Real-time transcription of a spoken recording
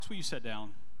will you sit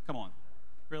down? Come on.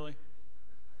 Really?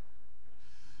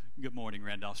 Good morning,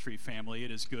 Randolph Street family.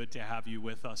 It is good to have you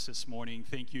with us this morning.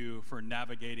 Thank you for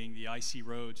navigating the icy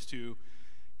roads to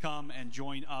come and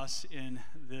join us in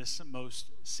this most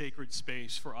sacred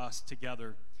space for us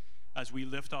together as we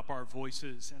lift up our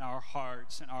voices and our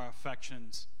hearts and our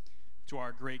affections to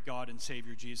our great God and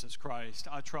Savior, Jesus Christ.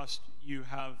 I trust you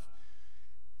have,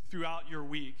 throughout your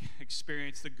week,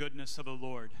 experienced the goodness of the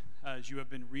Lord as you have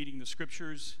been reading the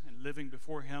scriptures and living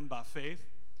before Him by faith.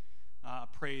 I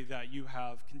pray that you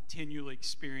have continually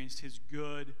experienced His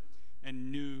good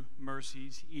and new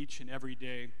mercies each and every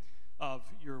day of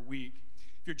your week.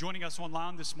 If you're joining us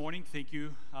online this morning, thank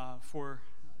you for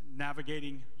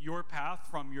navigating your path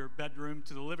from your bedroom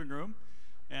to the living room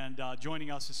and joining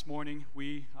us this morning.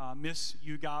 We miss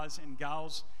you guys and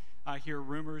gals. I hear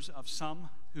rumors of some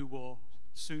who will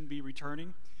soon be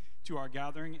returning to our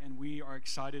gathering, and we are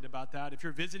excited about that. If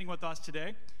you're visiting with us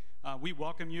today, we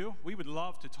welcome you. We would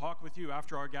love to talk with you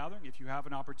after our gathering if you have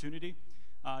an opportunity.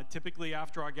 Typically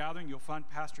after our gathering, you'll find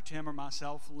Pastor Tim or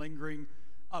myself lingering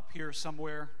up here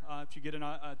somewhere. If you get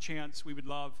a chance, we would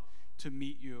love to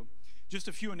meet you. Just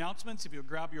a few announcements. If you'll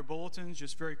grab your bulletins,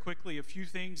 just very quickly, a few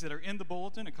things that are in the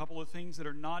bulletin, a couple of things that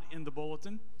are not in the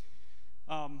bulletin.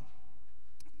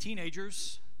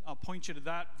 Teenagers, I'll point you to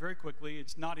that very quickly.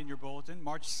 It's not in your bulletin.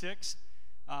 March 6th,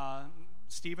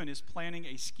 Stephen is planning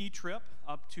a ski trip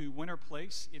up to Winter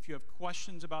Place. If you have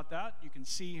questions about that, you can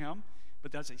see him.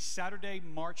 But that's a Saturday,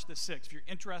 March the 6th. If you're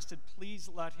interested, please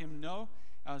let him know,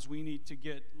 as we need to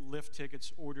get lift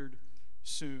tickets ordered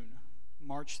soon.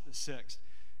 March the 6th.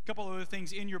 A couple of other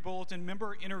things in your bulletin.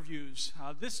 Member interviews.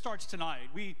 This starts tonight.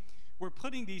 We're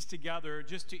putting these together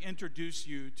just to introduce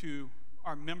you to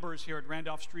our members here at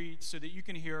Randolph Street so that you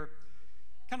can hear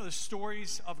kind of the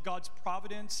stories of God's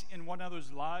providence in one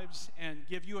another's lives and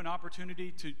give you an opportunity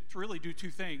to really do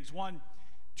two things. One,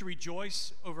 to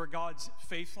rejoice over God's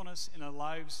faithfulness in the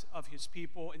lives of His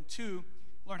people. And two,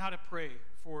 learn how to pray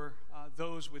for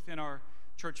those within our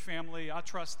church family. I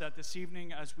trust that this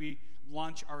evening, as we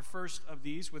launch our first of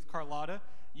these with Carlotta,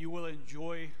 you will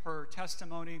enjoy her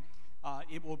testimony.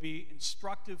 It will be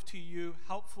instructive to you,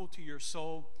 helpful to your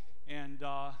soul, and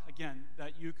again,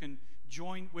 that you can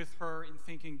join with her in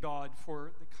thanking God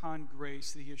for the kind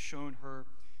grace that He has shown her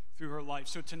through her life.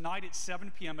 So tonight at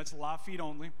 7 p.m., it's live feed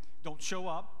only. Don't show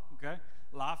up, okay?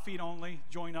 Live feed only.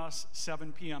 Join us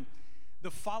 7 p.m.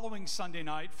 The following Sunday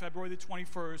night, February the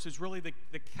 21st, is really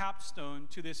the capstone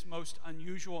to this most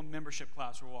unusual membership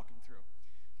class we're walking through.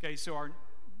 Okay, so our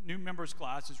new members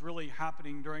class is really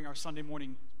happening during our Sunday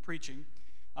morning preaching,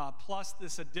 plus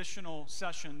this additional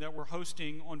session that we're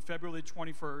hosting on February the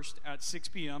 21st at 6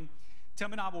 p.m.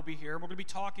 Tim and I will be here. We're going to be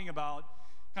talking about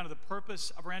kind of the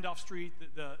purpose of Randolph Street,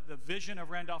 the vision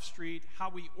of Randolph Street, how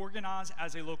we organize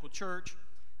as a local church,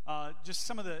 just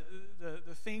some of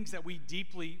the things that we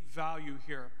deeply value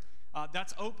here.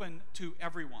 That's open to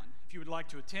everyone. If you would like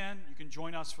to attend, you can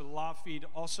join us for the live feed.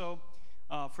 Also,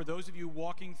 for those of you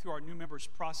walking through our new members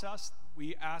process,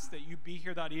 we ask that you be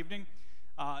here that evening.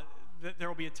 There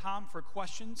will be a time for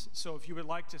questions, so if you would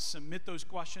like to submit those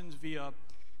questions via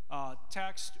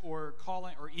text or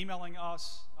calling or emailing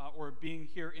us or being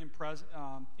here in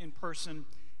person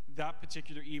that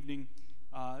particular evening,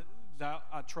 that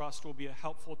I trust will be a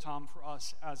helpful time for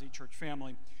us as a church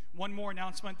family. One more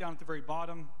announcement down at the very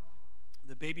bottom.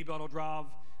 The baby bottle drive,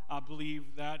 I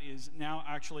believe that is now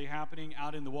actually happening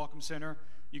out in the Welcome Center.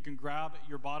 You can grab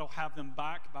your bottle, have them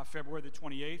back by February the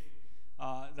 28th.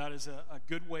 That is a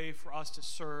good way for us to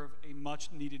serve a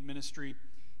much-needed ministry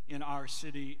in our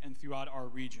city and throughout our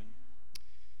region.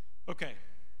 Okay,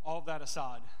 all of that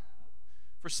aside,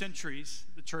 for centuries,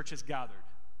 the church has gathered,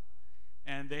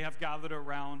 and they have gathered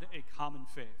around a common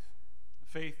faith, a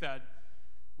faith that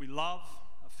we love,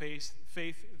 a faith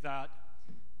that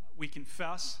we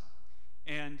confess,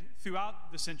 and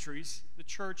throughout the centuries, the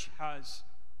church has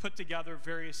put together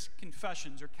various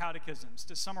confessions or catechisms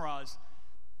to summarize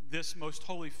this most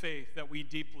holy faith that we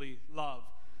deeply love.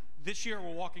 This year,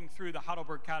 we're walking through the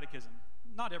Heidelberg Catechism.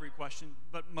 Not every question,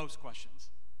 but most questions.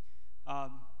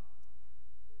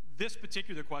 This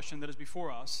particular question that is before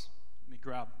us, let me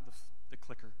grab the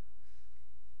clicker,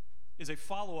 is a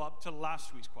follow-up to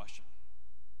last week's question.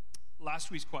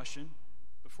 Last week's question,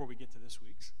 before we get to this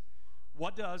week's,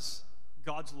 what does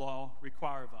God's law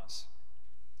require of us?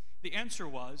 The answer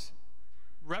was,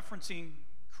 referencing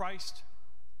Christ's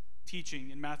teaching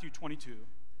in Matthew 22,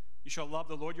 you shall love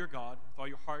the Lord your God with all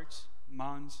your hearts,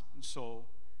 minds, and soul,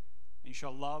 and you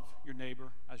shall love your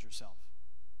neighbor as yourself.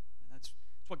 And that's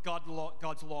what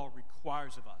God's law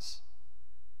requires of us.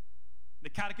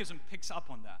 The Catechism picks up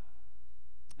on that.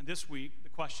 And this week, the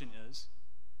question is,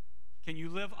 can you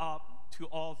live up to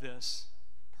all this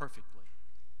perfectly?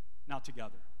 Now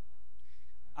together.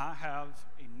 I have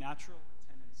a natural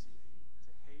tendency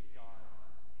to hate God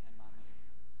and my neighbor.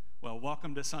 Well,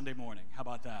 welcome to Sunday morning. How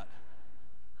about that?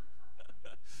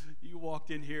 You walked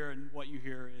in here and what you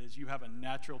hear is you have a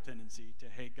natural tendency to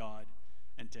hate God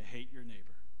and to hate your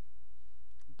neighbor.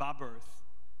 By birth,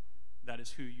 that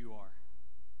is who you are.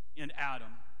 In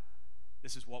Adam,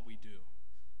 this is what we do.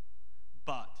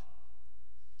 But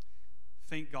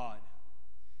thank God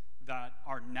that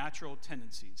our natural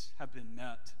tendencies have been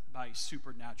met by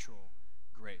supernatural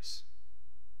grace.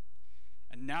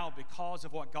 And now, because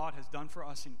of what God has done for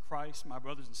us in Christ, my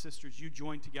brothers and sisters, you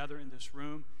join together in this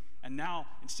room. And now,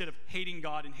 instead of hating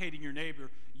God and hating your neighbor,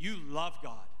 you love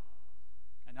God.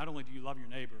 And not only do you love your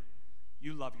neighbor,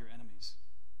 you love your enemies.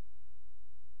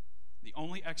 The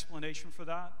only explanation for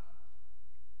that,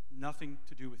 nothing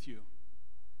to do with you.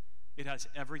 It has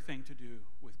everything to do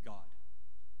with God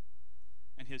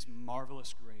and his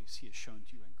marvelous grace he has shown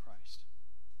to you in Christ.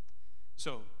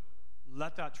 So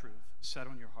let that truth set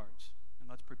on your hearts, and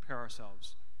let's prepare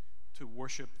ourselves to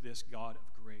worship this God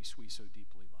of grace we so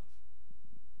deeply love.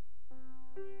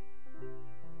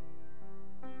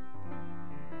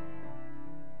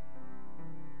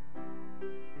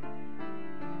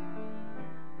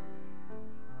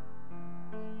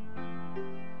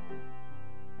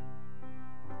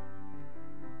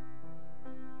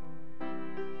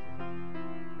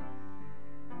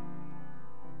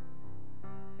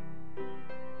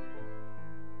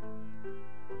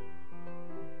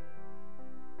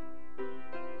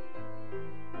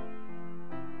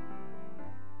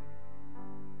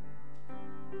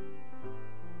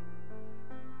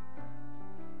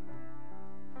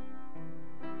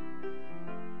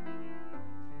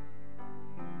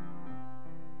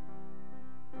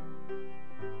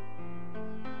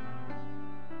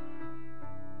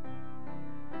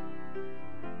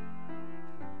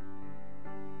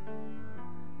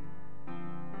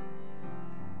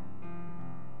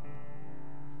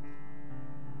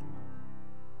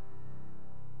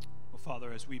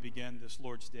 Father, as we begin this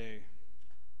Lord's Day,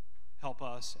 help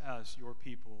us as your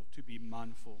people to be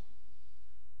mindful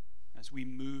as we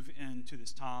move into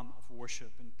this time of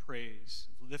worship and praise,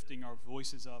 of lifting our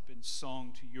voices up in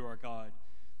song to you, our God.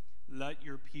 Let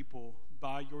your people,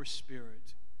 by your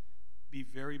Spirit, be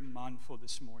very mindful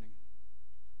this morning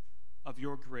of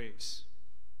your grace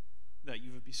that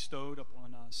you have bestowed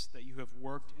upon us, that you have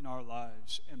worked in our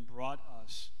lives and brought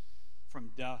us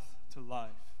from death to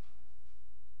life,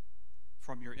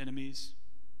 from your enemies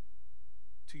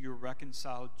to your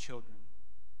reconciled children,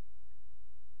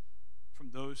 from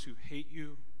those who hate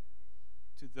you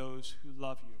to those who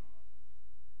love you.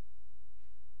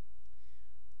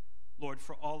 Lord,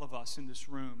 for all of us in this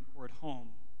room or at home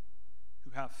who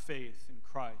have faith in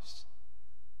Christ,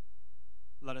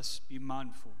 let us be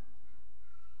mindful.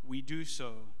 We do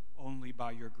so only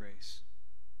by your grace.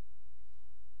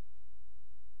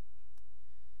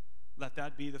 Let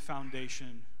that be the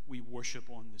foundation we worship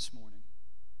on this morning.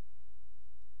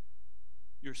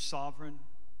 Your sovereign,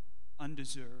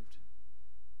 undeserved,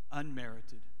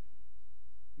 unmerited,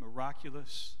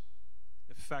 miraculous,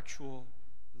 effectual,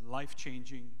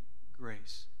 life-changing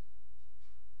grace.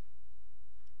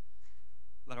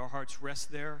 Let our hearts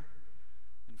rest there,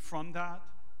 and from that,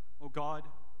 O God,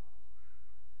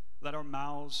 let our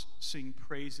mouths sing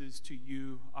praises to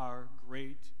you, our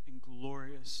great and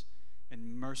glorious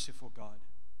and merciful God.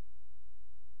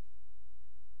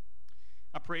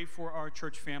 I pray for our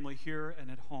church family here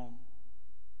and at home,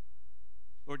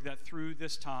 Lord, that through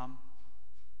this time,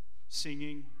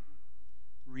 singing,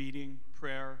 reading,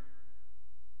 prayer,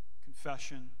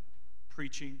 confession,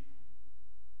 preaching,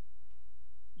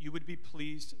 you would be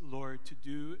pleased, Lord, to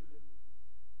do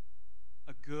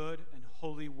a good and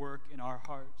holy work in our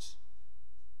hearts,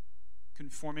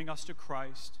 conforming us to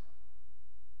Christ,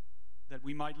 that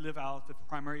we might live out the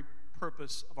primary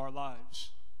purpose of our lives,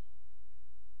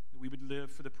 that we would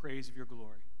live for the praise of your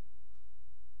glory.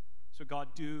 So God,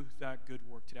 do that good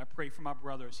work today. I pray for my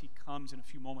brother as he comes in a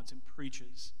few moments and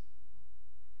preaches.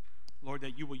 Lord,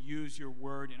 that you will use your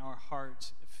word in our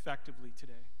hearts effectively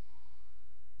today.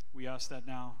 We ask that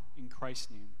now in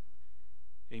Christ's name.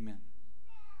 Amen.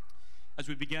 As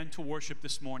we begin to worship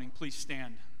this morning, please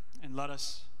stand and let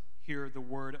us hear the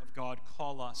word of God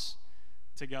call us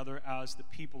together as the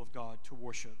people of God to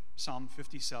worship. Psalm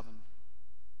 57.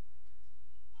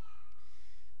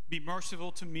 Be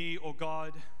merciful to me, O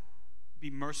God, be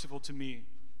merciful to me.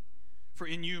 For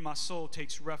in you my soul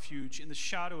takes refuge. In the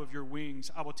shadow of your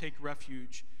wings I will take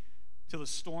refuge till the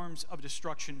storms of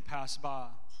destruction pass by.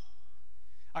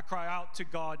 I cry out to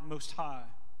God Most High,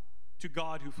 to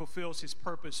God who fulfills his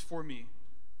purpose for me.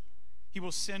 He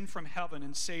will send from heaven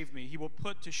and save me. He will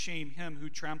put to shame him who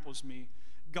tramples me.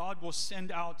 God will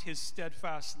send out his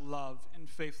steadfast love and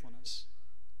faithfulness.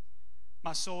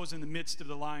 My soul is in the midst of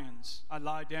the lions. I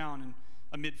lie down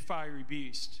amid fiery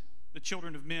beasts, the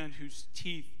children of men whose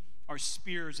teeth are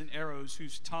spears and arrows,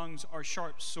 whose tongues are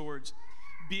sharp swords.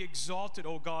 Be exalted,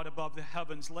 O God, above the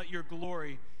heavens. Let your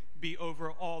glory be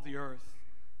over all the earth.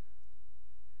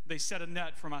 They set a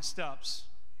net for my steps.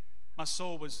 My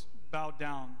soul was bowed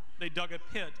down. They dug a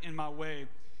pit in my way,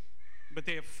 but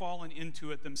they have fallen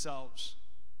into it themselves.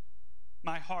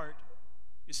 My heart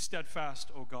is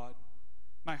steadfast, O God.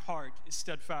 My heart is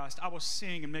steadfast. I will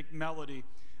sing and make melody.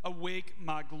 Awake,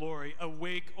 my glory.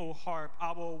 Awake, O harp.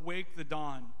 I will awake the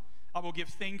dawn. I will give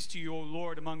thanks to you, O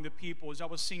Lord, among the peoples. I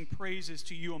will sing praises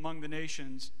to you among the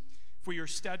nations. For your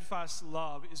steadfast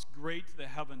love is great to the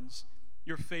heavens,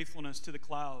 your faithfulness to the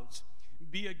clouds.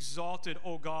 Be exalted,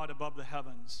 O God, above the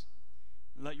heavens.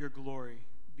 And let your glory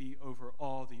be over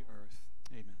all the earth.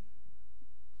 Amen.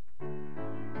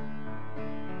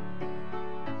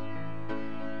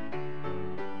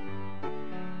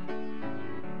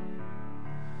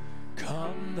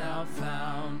 Come, thou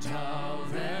fount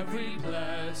of every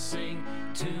blessing,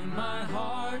 tune my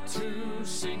heart to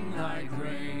sing thy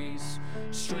grace.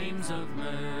 Streams of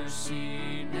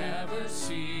mercy never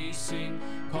ceasing,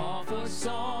 call for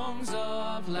songs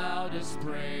of loudest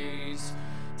praise.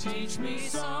 Teach me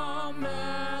some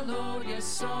melodious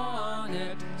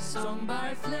sonnet, sung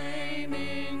by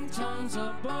flaming tongues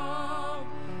above.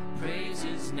 Praise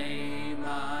his name,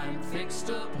 I'm fixed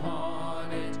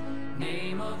upon it,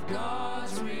 name of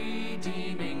God's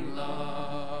redeeming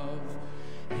love.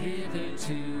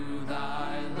 Hitherto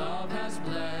thy love has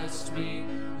blessed me,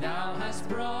 thou hast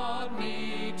brought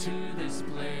me to this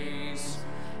place,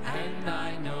 and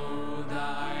I know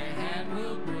thy hand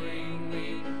will bring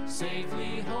me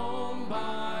safely home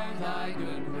by thy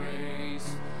good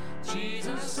grace.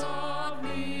 Jesus sought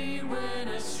me when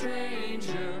a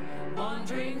stranger,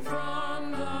 wandering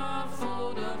from the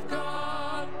fold of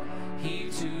God. He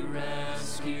to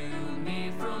rescue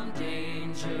me from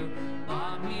danger,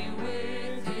 bought me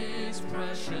with his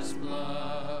precious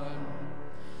blood.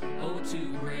 Oh,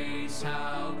 to grace,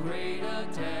 how great a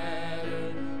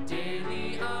debtor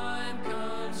daily I'm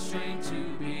constrained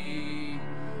to be.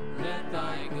 Let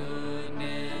thy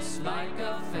goodness like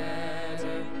a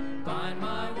fetter bind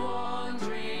my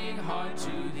wandering heart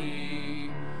to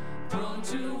thee. Prone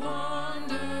to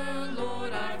wander,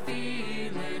 Lord, I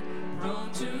feel it,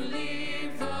 prone to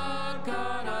leave the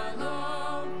God I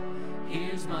love.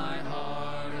 Here's my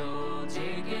heart, oh,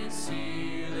 take and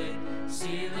seal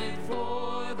it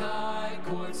for thy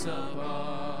courts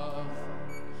above.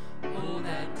 Oh,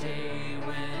 that day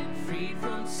when freed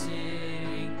from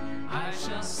sin, I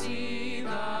shall see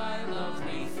thy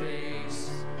lovely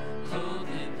face, clothed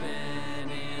then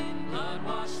in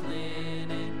blood-washed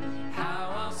linen.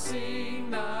 How I'll sing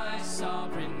thy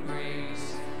sovereign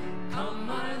grace. Come,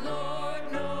 my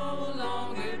Lord, no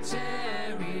longer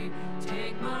tarry.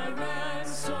 Take my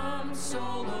ransomed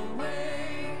soul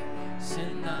away.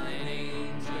 Send thine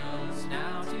angels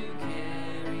now to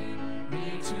carry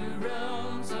me to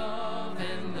realms of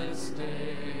endless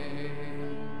day.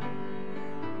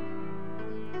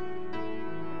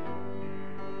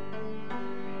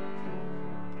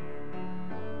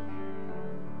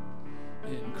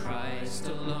 In Christ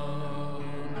alone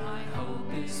my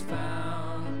hope is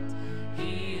found.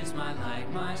 He is my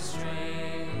light, my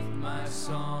strength, my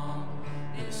song,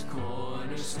 this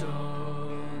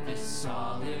cornerstone, this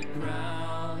solid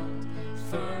ground,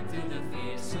 firm through the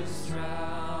fiercest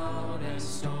drought and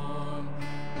storm.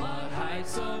 What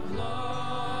heights of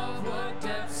love, what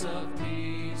depths of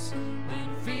peace,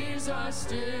 when fears are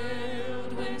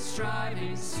stilled, when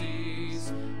striving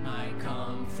cease. My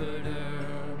comforter,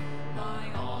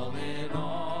 my all in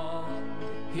all,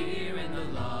 here in the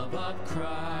love of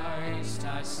Christ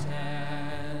I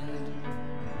stand.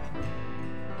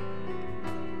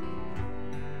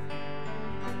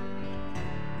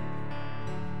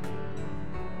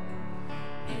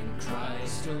 In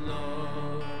Christ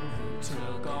alone, who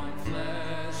took on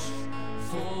flesh,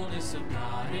 fullness of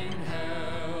God in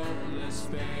helpless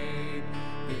babe,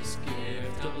 this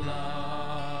gift of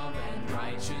love and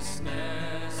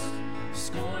righteousness,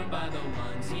 scorned by the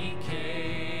ones he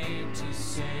came to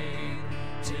save,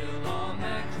 till on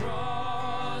that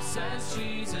cross as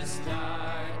Jesus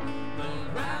died,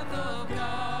 the wrath of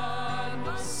God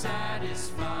was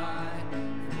satisfied.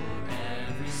 For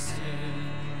every sin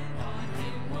on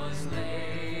him was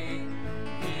laid,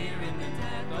 here in the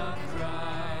death of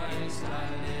Christ I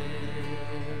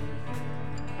live.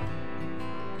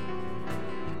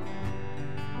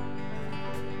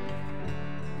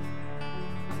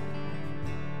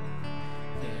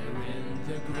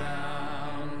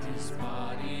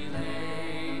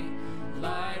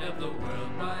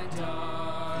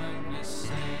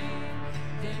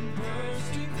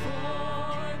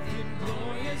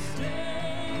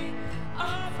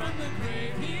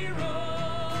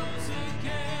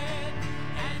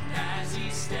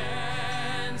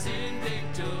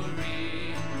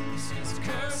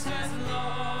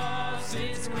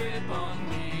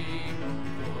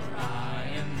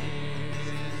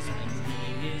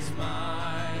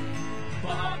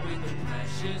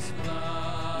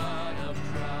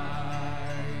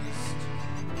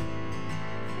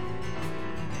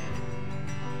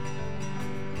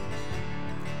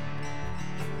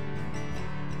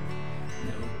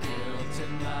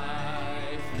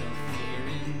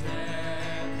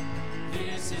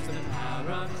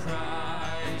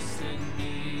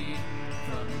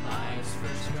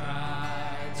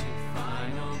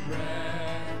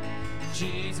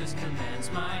 Jesus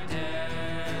commands my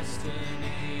destiny.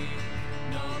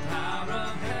 No power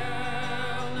of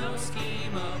hell, no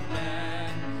scheme of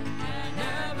man can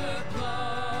ever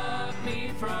pluck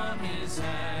me from his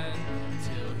hand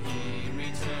till he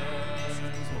returns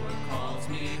or calls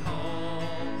me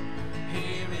home.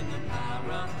 Here in the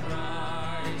power of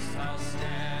Christ I'll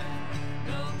stand.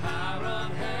 No power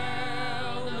of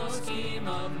hell, no scheme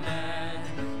of man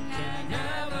can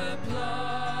ever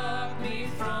pluck me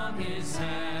from his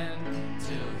hand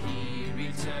till he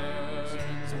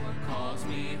returns or calls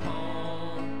me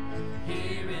home.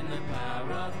 Here in the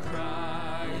power of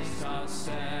Christ I'll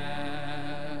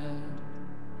stand.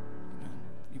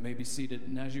 You may be seated,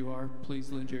 and as you are,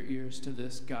 please lend your ears to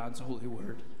this God's holy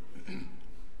word.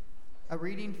 A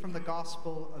reading from the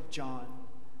Gospel of John.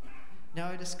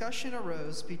 Now a discussion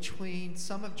arose between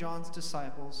some of John's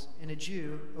disciples and a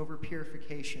Jew over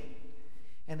purification.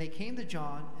 And they came to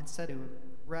John and said to him,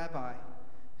 Rabbi,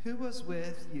 who was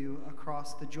with you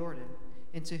across the Jordan,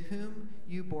 and to whom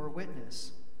you bore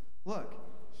witness? Look,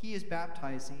 he is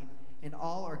baptizing, and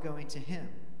all are going to him.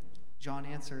 John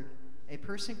answered, A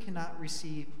person cannot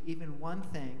receive even one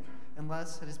thing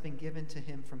unless it has been given to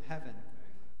him from heaven.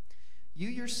 You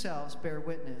yourselves bear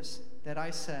witness that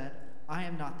I said, I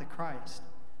am not the Christ,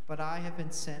 but I have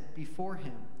been sent before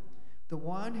him. The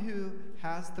one who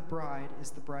has the bride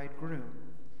is the bridegroom.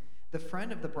 The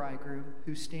friend of the bridegroom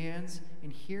who stands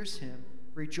and hears him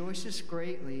rejoices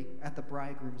greatly at the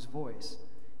bridegroom's voice.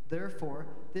 Therefore,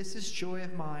 this joy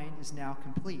of mine is now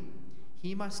complete.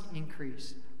 He must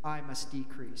increase, I must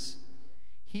decrease.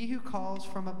 He who calls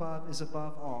from above is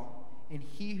above all, and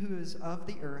he who is of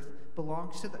the earth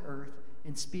belongs to the earth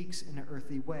and speaks in an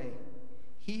earthly way.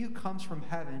 He who comes from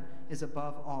heaven is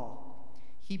above all.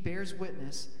 He bears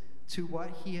witness to what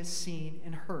he has seen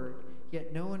and heard,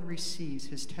 yet no one receives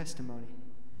his testimony.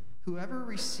 Whoever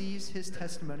receives his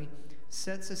testimony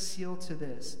sets a seal to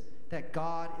this, that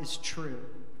God is true.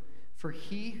 For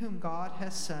he whom God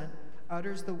has sent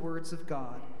utters the words of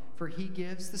God, for he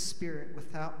gives the Spirit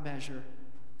without measure.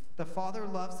 The Father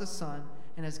loves the Son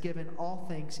and has given all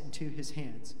things into his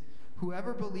hands.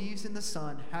 Whoever believes in the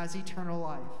Son has eternal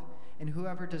life, and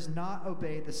whoever does not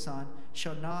obey the Son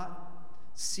shall not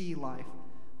see life,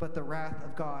 but the wrath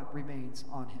of God remains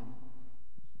on him.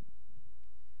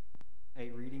 A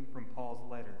reading from Paul's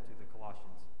letter to the Colossians.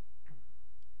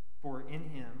 For in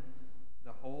him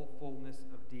the whole fullness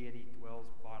of deity dwells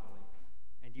bodily,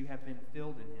 and you have been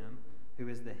filled in him, who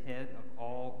is the head of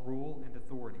all rule and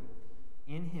authority.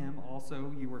 In him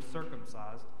also you were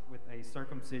circumcised with a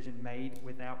circumcision made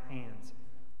without hands,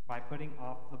 by putting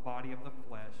off the body of the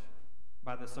flesh,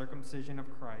 by the circumcision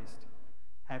of Christ,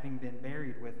 having been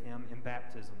buried with him in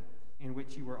baptism, in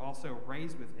which you were also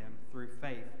raised with him through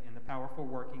faith in the powerful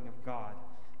working of God,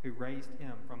 who raised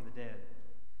him from the dead.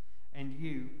 And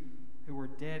you, who were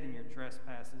dead in your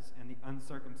trespasses and the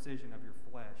uncircumcision of your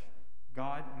flesh,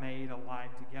 God made alive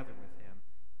together with him,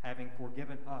 having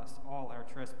forgiven us all our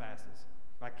trespasses,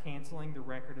 by canceling the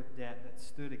record of debt that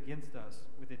stood against us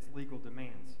with its legal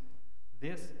demands.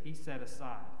 This he set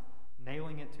aside,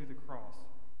 nailing it to the cross.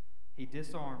 He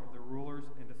disarmed the rulers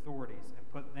and authorities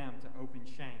and put them to open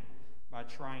shame by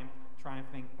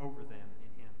triumphing over them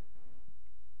in him.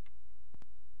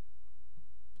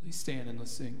 Please stand and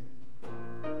let's sing.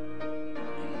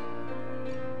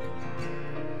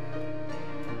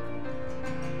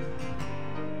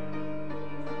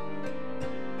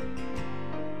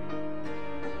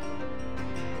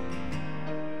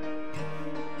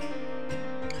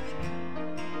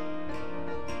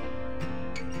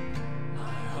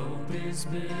 Is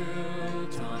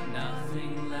built on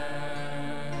nothing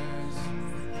less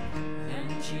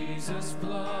than Jesus'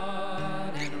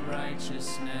 blood and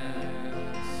righteousness.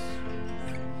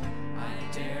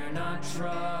 I dare not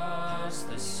trust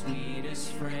the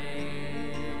sweetest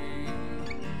frame,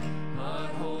 but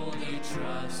wholly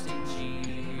trust in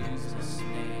Jesus'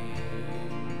 name.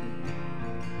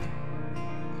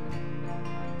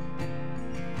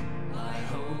 My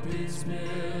hope is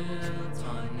built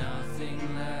on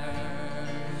nothing less,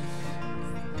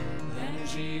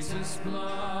 Jesus'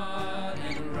 blood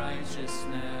and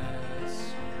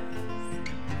righteousness.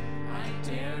 I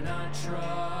dare not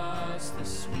trust the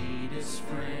sweetest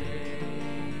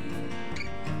frame,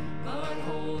 but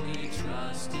wholly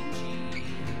trust in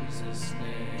Jesus'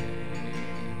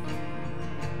 name.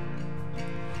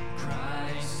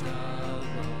 Christ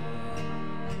alone,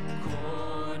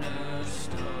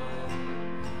 cornerstone,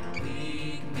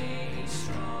 weak made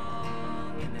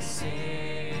strong in the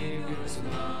Savior's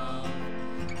love.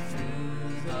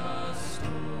 The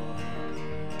storm,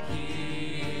 He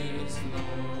is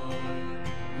Lord,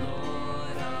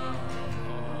 Lord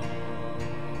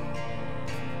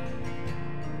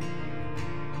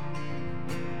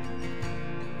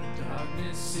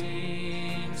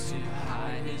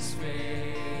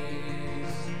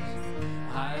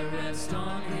rest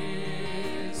on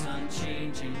his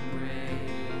unchanging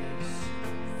grace.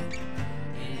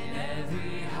 In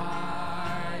every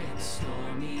high and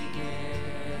stormy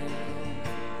gale,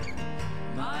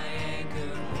 my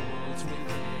anchor holds within.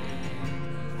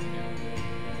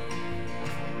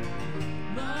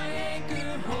 My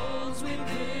anchor holds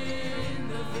within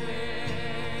the veil.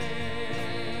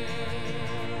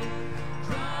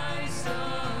 Christ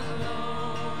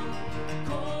alone,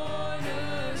 cornerstone,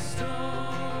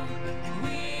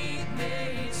 weak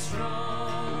made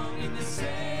strong in the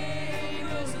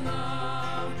Savior's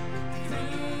love.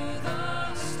 Through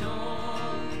the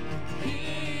storm,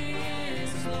 He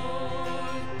is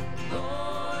Lord,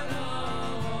 Lord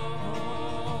of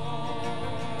all.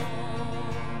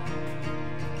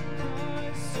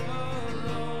 Christ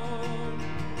alone,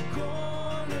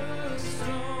 cornerstone,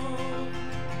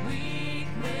 weak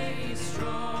made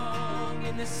strong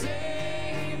in the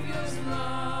Savior's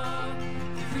love.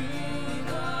 Through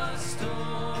the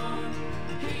storm,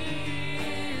 He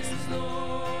is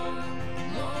Lord,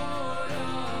 Lord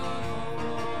of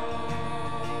all.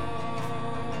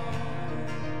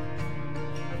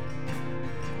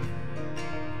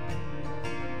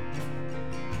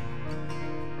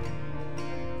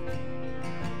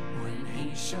 When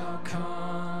He shall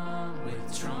come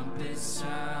with trumpet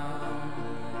sound,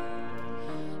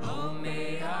 oh,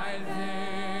 may I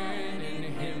then in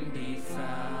Him be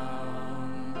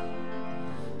found,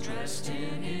 dressed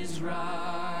in His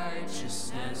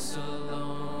righteousness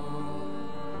alone,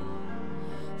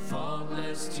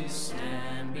 faultless to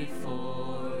stand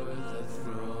before the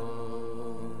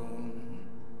throne.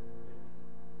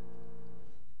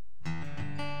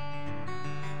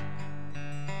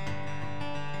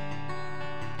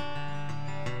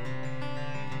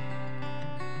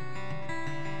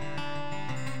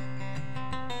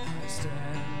 I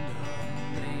stand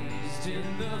amazed in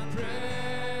the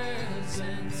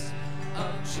presence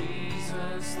of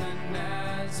Jesus the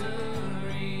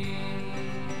Nazarene,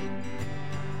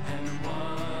 and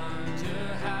wonder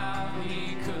how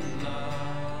He could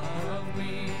love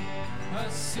me,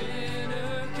 a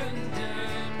sinner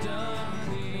condemned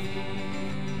unclean.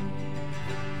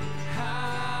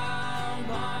 How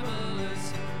marvelous,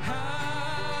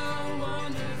 how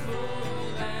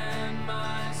wonderful, and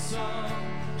my song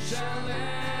shall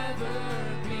ever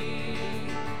be.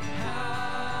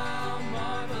 How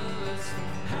marvelous,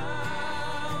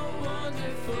 how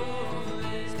wonderful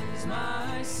is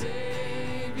my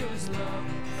Savior's love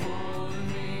for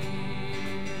me.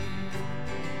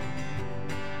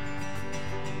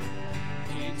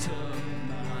 He took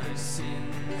my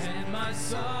sins and my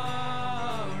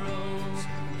sorrows,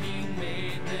 He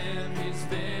made them His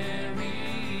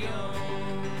very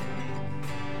own.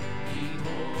 He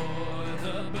bore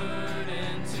the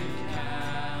burden to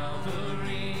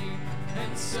Calvary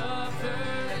and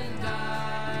suffered and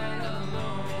died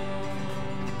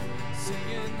alone,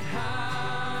 singing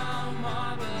how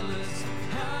marvelous,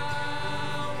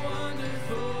 how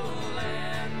wonderful,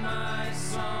 and my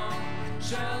song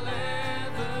shall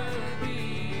ever be.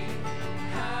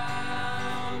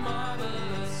 How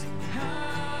marvelous,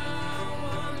 how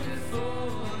wonderful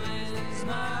is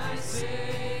my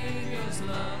Savior's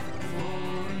love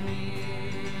for me.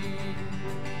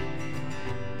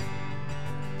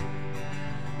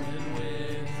 When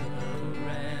with a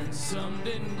ransomed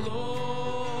in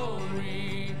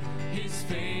glory, His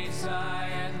face I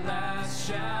at last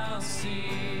shall see,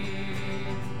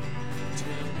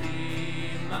 to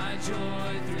be my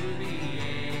joy through the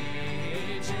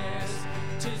ages,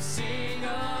 to sing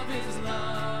of His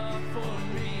love for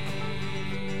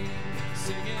me,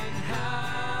 singing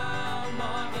how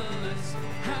marvelous,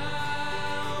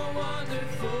 how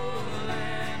wonderful,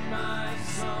 and my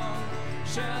song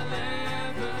shall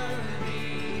ever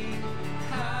be.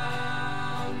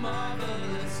 How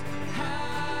marvelous,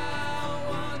 how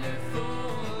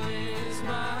wonderful is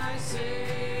my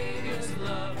Savior's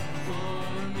love for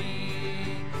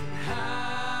me.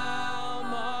 How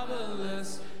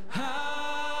marvelous,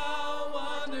 how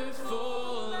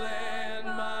wonderful, and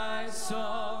my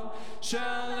song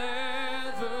shall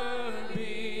ever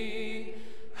be.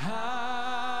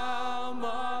 How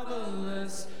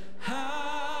marvelous,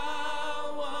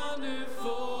 how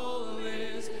wonderful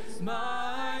is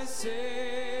my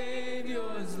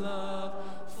Savior's love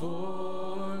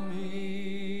for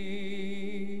me.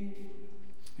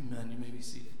 Amen. You may be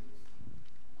seated.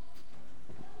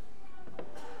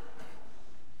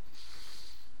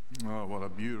 Oh, what a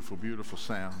beautiful, beautiful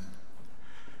sound.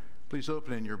 Please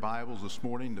open in your Bibles this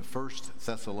morning to 1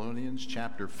 Thessalonians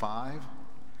chapter 5.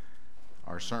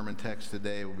 Our sermon text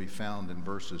today will be found in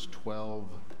verses 12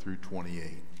 through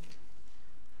 28.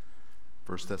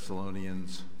 1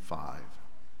 Thessalonians 5.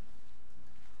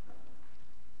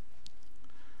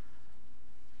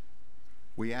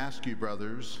 We ask you,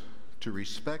 brothers, to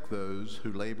respect those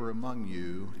who labor among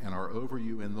you and are over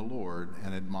you in the Lord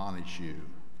and admonish you,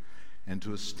 and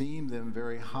to esteem them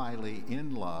very highly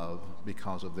in love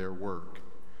because of their work.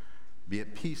 Be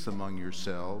at peace among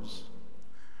yourselves.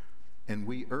 And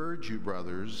we urge you,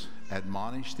 brothers,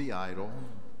 admonish the idle,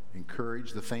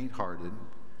 encourage the faint-hearted,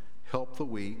 help the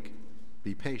weak,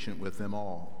 be patient with them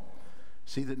all.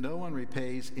 See that no one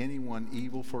repays anyone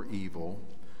evil for evil,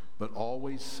 but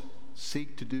always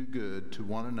seek to do good to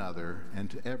one another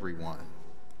and to everyone.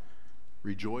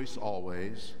 Rejoice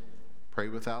always, pray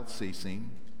without ceasing,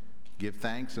 give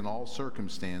thanks in all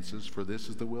circumstances, for this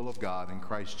is the will of God in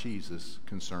Christ Jesus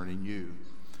concerning you.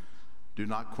 Do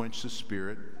not quench the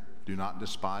spirit, do not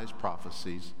despise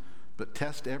prophecies, but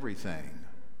test everything.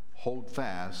 Hold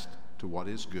fast to what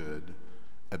is good.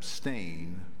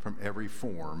 Abstain from every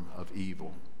form of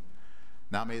evil.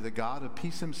 Now may the God of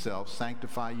peace himself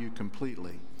sanctify you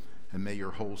completely, and may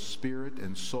your whole spirit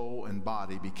and soul and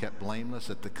body be kept blameless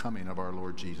at the coming of our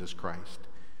Lord Jesus Christ.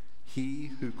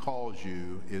 He who calls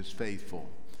you is faithful.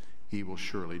 He will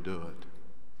surely do it.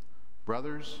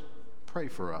 Brothers, pray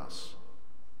for us.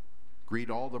 Greet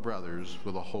all the brothers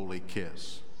with a holy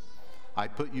kiss. I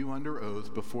put you under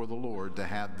oath before the Lord to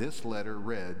have this letter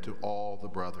read to all the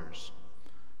brothers.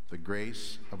 The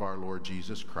grace of our Lord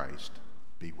Jesus Christ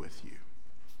be with you.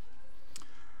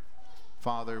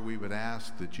 Father, we would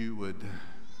ask that you would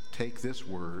take this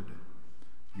word,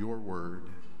 your word,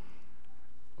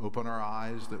 open our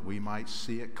eyes that we might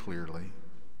see it clearly,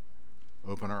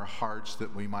 open our hearts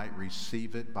that we might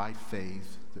receive it by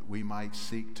faith, that we might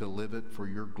seek to live it for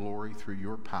your glory through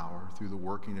your power, through the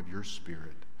working of your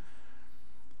Spirit.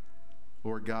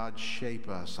 Lord God, shape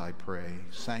us, I pray.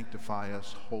 Sanctify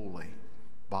us wholly,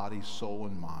 body, soul,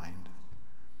 and mind.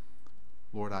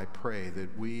 Lord, I pray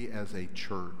that we as a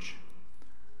church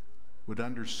would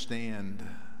understand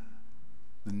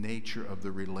the nature of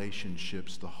the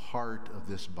relationships, the heart of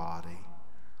this body.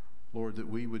 Lord, that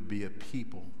we would be a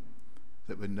people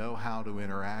that would know how to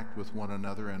interact with one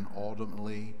another and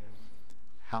ultimately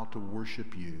how to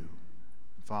worship you.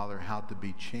 Father, how to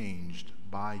be changed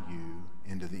by you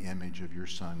into the image of your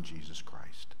Son, Jesus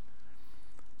Christ.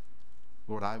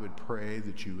 Lord, I would pray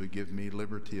that you would give me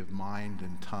liberty of mind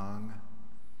and tongue.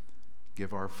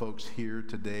 Give our folks here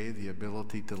today the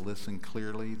ability to listen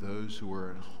clearly, those who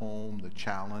are at home, the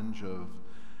challenge of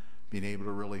being able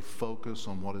to really focus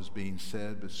on what is being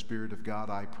said. But Spirit of God,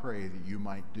 I pray that you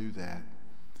might do that.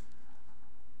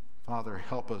 Father,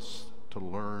 help us to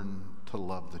learn to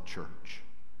love the church,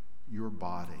 your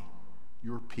body,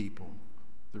 your people,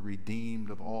 the redeemed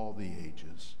of all the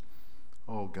ages.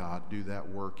 Oh God, do that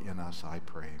work in us, I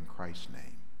pray, in Christ's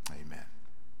name. Amen.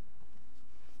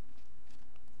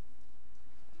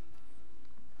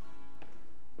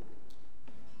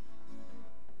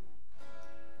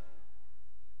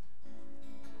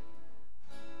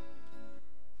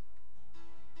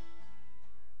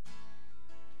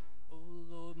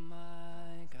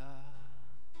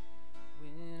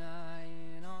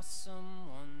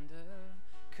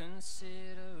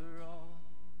 Consider all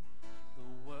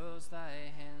the worlds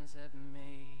thy hands have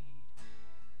made.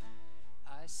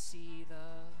 I see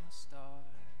the stars,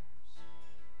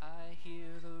 I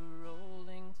hear the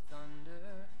rolling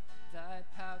thunder, thy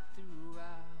path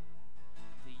throughout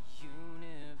the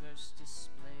universe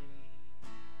displayed.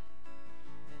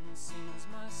 Then sings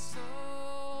my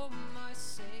soul, my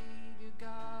Savior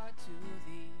God, to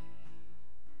thee.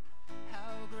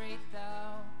 How great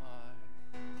thou art!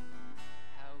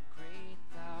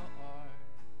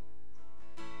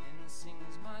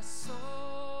 Sings my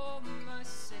soul, my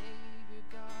Savior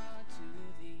God,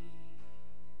 to thee.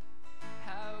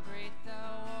 How great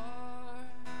thou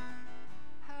art,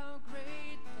 how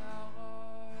great thou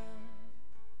art.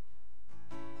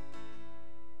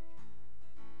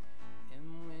 And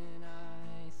when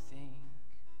I think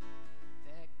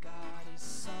that God his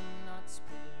Son not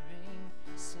sparing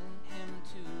sent him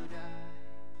to die,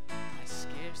 I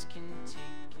scarce can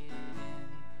take it in.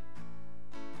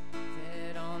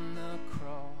 That on the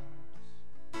cross,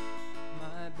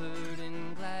 my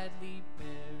burden gladly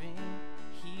bearing,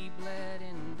 he bled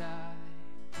and died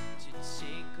to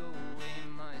take away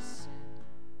my sin.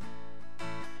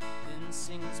 Then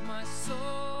sings my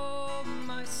soul,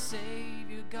 my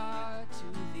Savior God,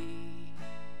 to thee.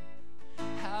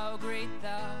 How great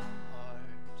thou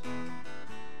art,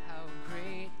 how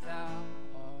great thou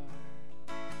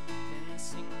art. Then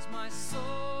sings my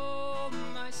soul,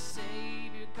 my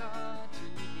Savior God,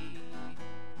 to thee.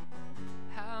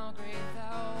 How great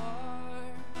thou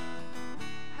art,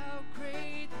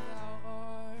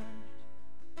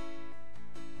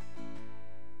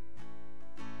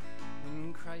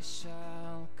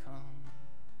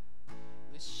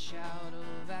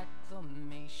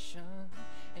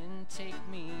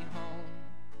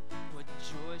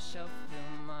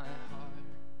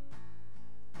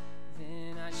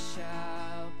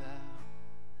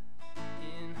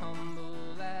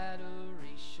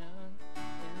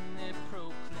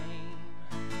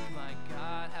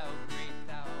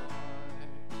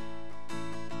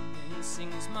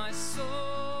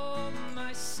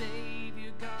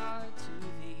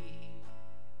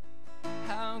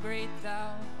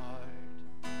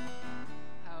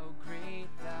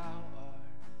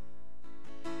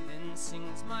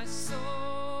 my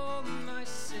soul, my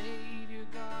Savior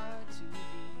God, to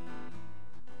thee.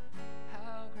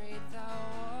 How great thou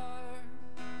art,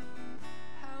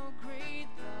 how great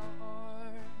thou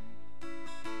art,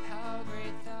 how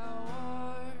great thou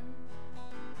art,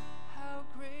 how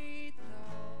great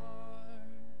thou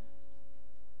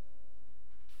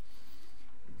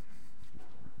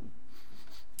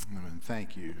art. And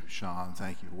thank you, Sean.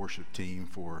 Thank you, worship team,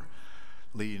 for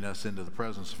leading us into the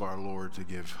presence of our Lord to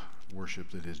give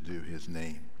worship that is due his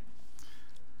name.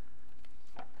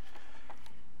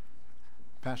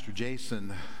 Pastor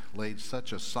Jason laid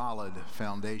such a solid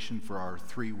foundation for our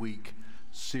 3-week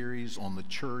series on the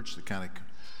church that kind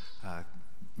of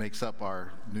makes up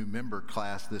our new member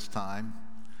class this time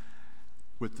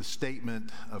with the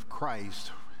statement of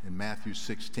Christ in Matthew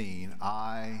 16,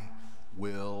 I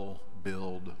will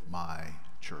build my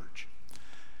church.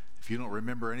 If you don't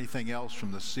remember anything else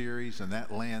from the series and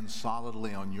that lands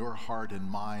solidly on your heart and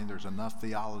mind, there's enough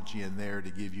theology in there to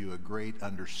give you a great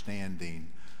understanding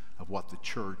of what the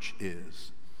church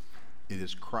is. It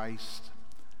is Christ.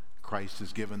 Christ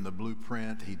has given the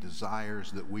blueprint. He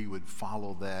desires that we would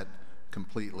follow that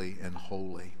completely and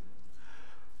wholly.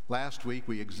 Last week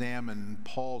we examined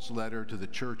Paul's letter to the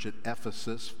church at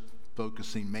Ephesus,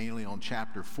 focusing mainly on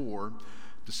chapter 4,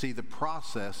 to see the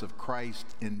process of Christ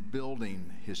in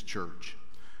building his church.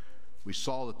 We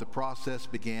saw that the process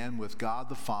began with God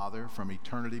the Father from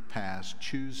eternity past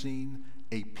choosing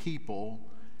a people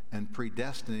and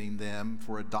predestining them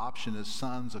for adoption as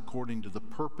sons according to the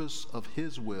purpose of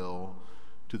his will,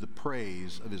 to the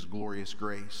praise of his glorious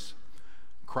grace.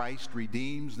 Christ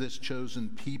redeems this chosen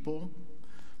people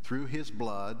through his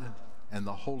blood, and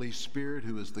the Holy Spirit,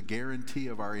 who is the guarantee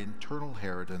of our eternal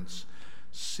inheritance,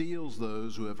 seals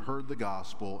those who have heard the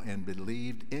gospel and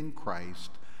believed in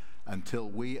Christ until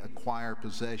we acquire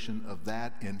possession of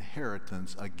that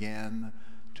inheritance again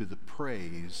to the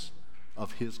praise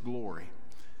of his glory.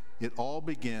 It all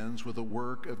begins with a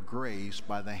work of grace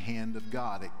by the hand of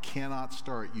God. It cannot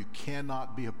start. You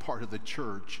cannot be a part of the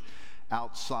church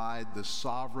outside the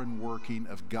sovereign working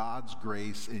of God's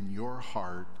grace in your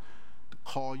heart to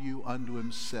call you unto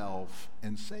himself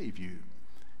and save you.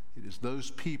 It is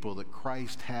those people that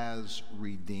Christ has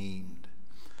redeemed.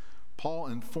 Paul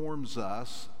informs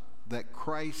us that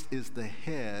Christ is the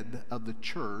head of the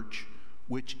church,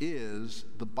 which is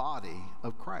the body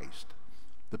of Christ,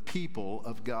 the people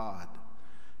of God.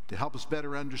 To help us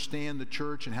better understand the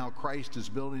church and how Christ is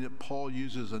building it, Paul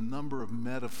uses a number of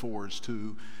metaphors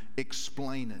to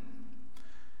explain it.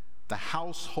 The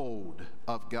household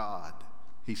of God,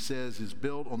 he says, is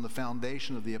built on the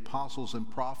foundation of the apostles and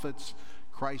prophets,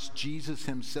 Christ Jesus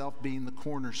himself being the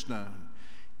cornerstone,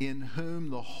 in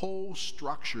whom the whole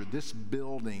structure, this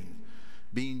building,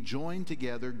 being joined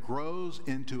together, grows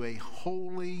into a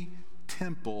holy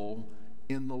temple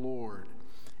in the Lord.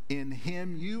 In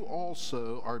him you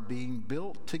also are being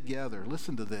built together,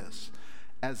 listen to this,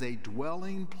 as a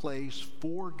dwelling place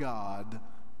for God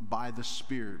by the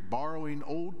Spirit. Borrowing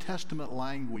Old Testament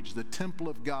language, the temple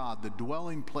of God, the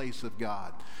dwelling place of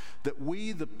God, that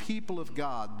we, the people of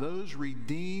God, those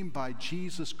redeemed by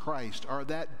Jesus Christ, are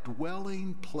that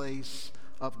dwelling place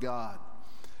of God.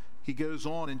 He goes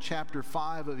on in chapter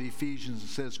 5 of Ephesians and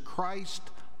says, Christ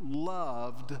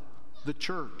loved the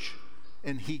church,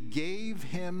 and he gave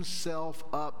himself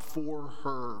up for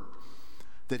her,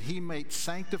 that he might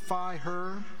sanctify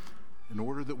her in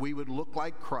order that we would look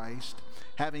like Christ,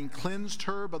 having cleansed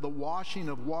her by the washing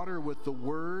of water with the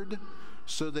word,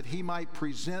 so that he might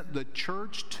present the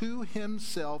church to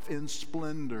himself in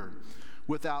splendor,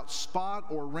 without spot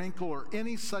or wrinkle or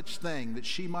any such thing, that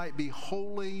she might be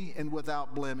holy and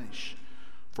without blemish.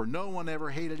 For no one ever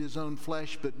hated his own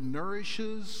flesh, but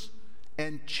nourishes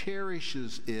and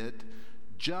cherishes it,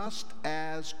 just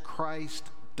as Christ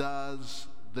does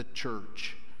the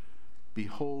church.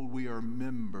 Behold, we are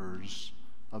members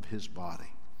of his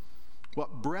body.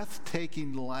 What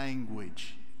breathtaking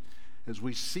language as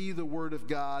we see the Word of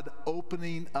God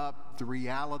opening up the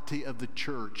reality of the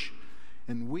church.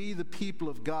 And we, the people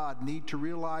of God, need to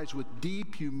realize with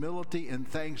deep humility and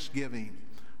thanksgiving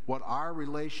what our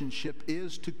relationship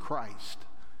is to Christ,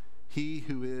 he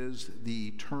who is the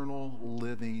eternal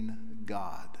living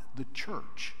God, the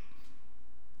church.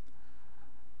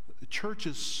 The church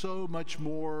is so much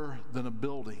more than a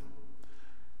building.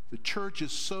 The church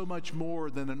is so much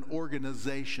more than an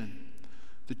organization.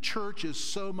 The church is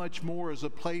so much more as a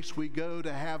place we go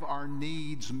to have our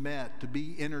needs met, to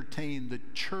be entertained. The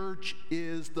church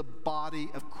is the body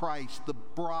of Christ, the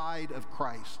bride of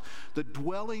Christ, the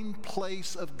dwelling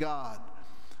place of God.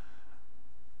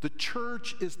 The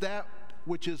church is that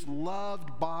which is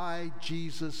loved by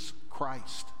Jesus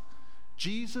Christ.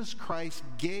 Jesus Christ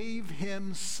gave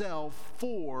himself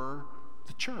for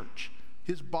the church,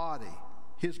 his body,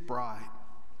 his bride.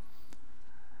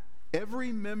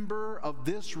 Every member of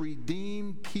this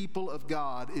redeemed people of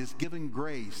God is given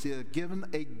grace. They are given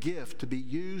a gift to be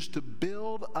used to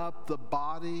build up the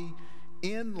body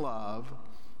in love,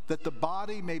 that the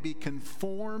body may be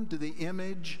conformed to the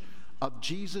image of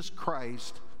Jesus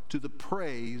Christ, to the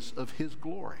praise of his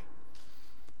glory.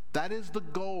 That is the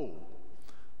goal.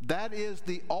 That is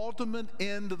the ultimate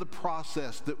end of the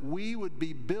process, that we would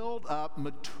be built up,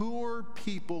 mature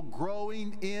people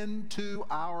growing into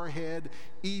our head,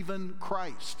 even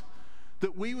Christ.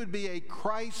 That we would be a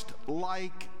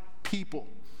Christ-like people.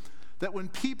 That when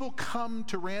people come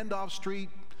to Randolph Street,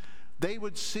 they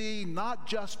would see not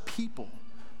just people,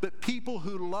 but people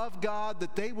who love God,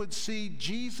 that they would see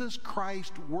Jesus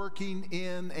Christ working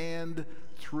in and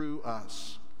through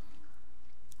us.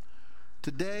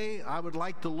 Today, I would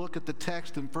like to look at the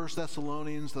text in 1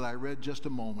 Thessalonians that I read just a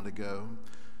moment ago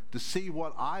to see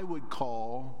what I would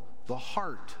call the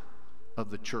heart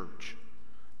of the church,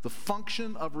 the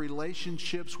function of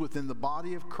relationships within the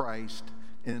body of Christ,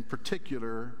 and in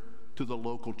particular to the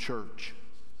local church.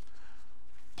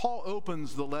 Paul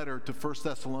opens the letter to 1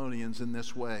 Thessalonians in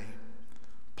this way: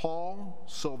 Paul,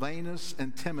 Silvanus,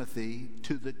 and Timothy,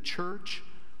 to the church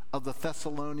of the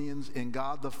Thessalonians in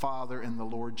God the Father and the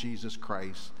Lord Jesus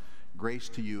Christ, grace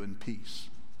to you and peace.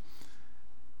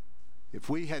 If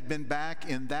we had been back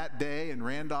in that day and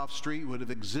Randolph Street would have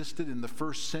existed in the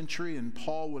first century and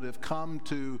Paul would have come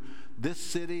to this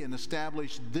city and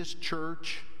established this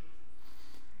church,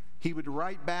 he would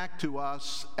write back to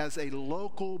us as a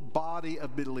local body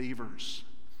of believers,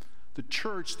 the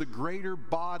church, the greater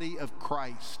body of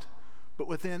Christ. But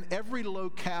within every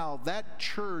locale, that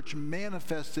church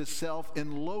manifests itself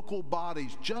in local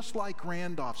bodies, just like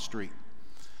Randolph Street.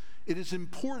 It is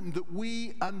important that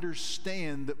we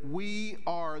understand that we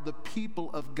are the people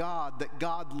of God, that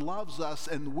God loves us,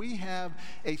 and we have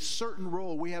a certain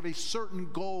role, we have a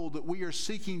certain goal that we are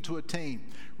seeking to attain.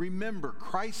 Remember,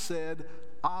 Christ said,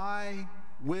 I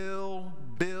will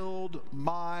build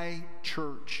my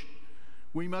church.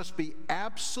 We must be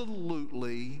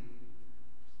absolutely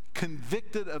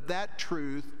convicted of that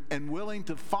truth and willing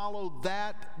to follow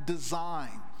that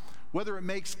design. Whether it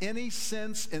makes any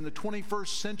sense in the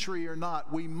 21st century or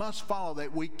not, we must follow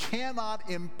that. We cannot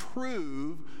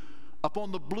improve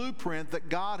upon the blueprint that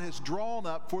God has drawn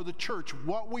up for the church,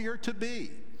 what we are to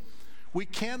be. We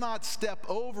cannot step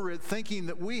over it thinking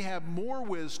that we have more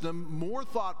wisdom, more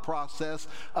thought process,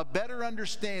 a better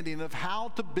understanding of how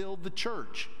to build the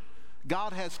church.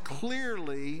 God has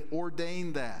clearly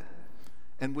ordained that.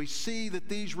 And we see that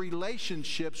these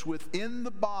relationships within the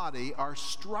body are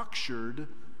structured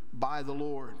by the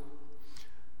Lord.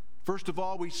 First of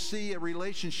all, we see a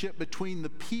relationship between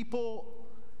the people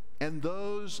and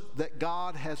those that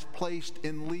God has placed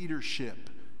in leadership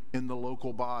in the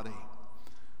local body.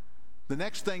 The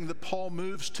next thing that Paul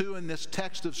moves to in this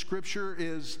text of Scripture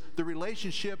is the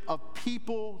relationship of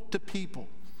people to people.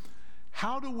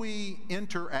 How do we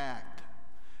interact?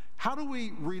 How do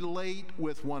we relate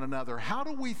with one another? How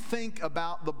do we think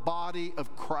about the body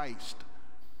of Christ?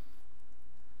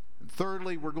 And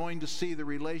thirdly, we're going to see the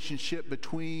relationship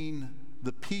between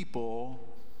the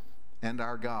people and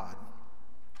our God.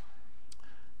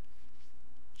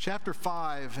 Chapter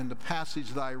 5 in the passage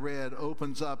that I read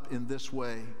opens up in this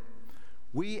way.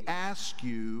 We ask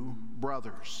you,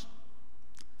 brothers.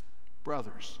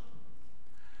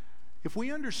 If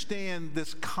we understand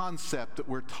this concept that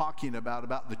we're talking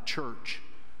about the church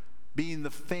being the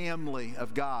family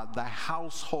of God, the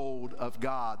household of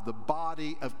God, the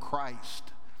body of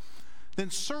Christ, then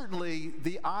certainly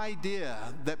the idea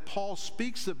that Paul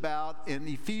speaks about in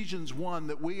Ephesians 1,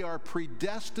 that we are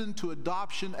predestined to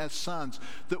adoption as sons,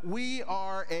 that we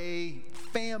are a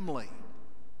family,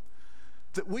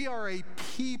 that we are a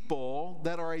people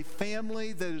that are a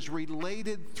family that is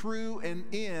related through and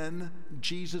in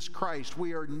Jesus Christ.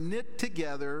 We are knit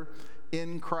together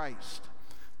in Christ.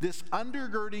 This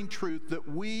undergirding truth that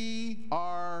we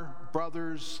are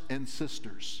brothers and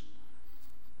sisters.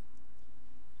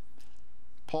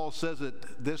 Paul says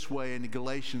it this way in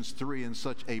Galatians 3 in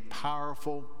such a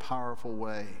powerful, powerful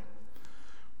way.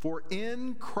 For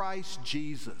in Christ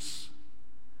Jesus,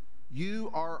 you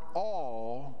are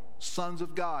all sons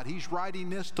of God. He's writing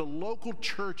this to local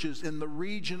churches in the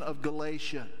region of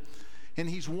Galatia. And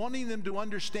he's wanting them to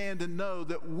understand and know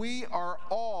that we are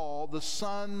all the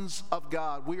sons of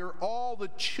God. We are all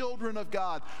the children of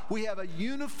God. We have a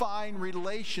unifying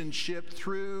relationship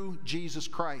through Jesus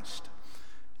Christ.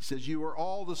 He says, you are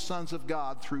all the sons of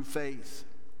God through faith.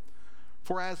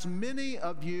 For as many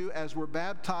of you as were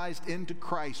baptized into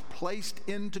Christ, placed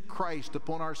into Christ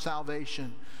upon our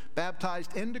salvation,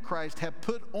 baptized into Christ, have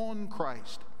put on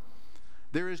Christ.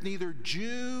 There is neither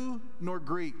Jew nor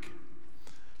Greek.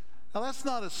 Now that's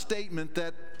not a statement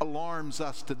that alarms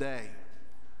us today.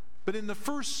 But in the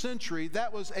first century,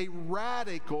 that was a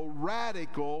radical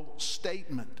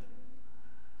statement.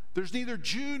 There's neither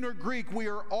Jew nor Greek. We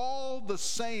are all the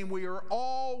same. We are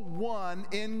all one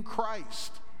in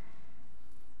Christ.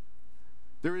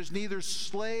 There is neither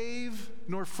slave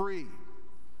nor free.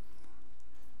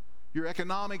 Your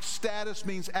economic status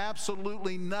means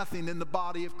absolutely nothing in the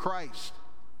body of Christ.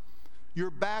 Your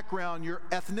background, your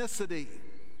ethnicity,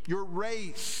 your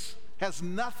race has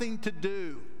nothing to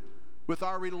do with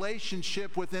our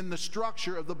relationship within the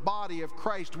structure of the body of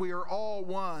Christ. We are all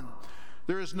one.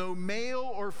 There is no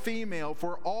male or female,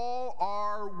 for all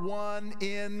are one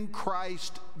in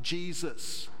Christ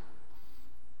Jesus.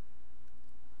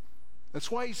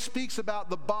 That's why he speaks about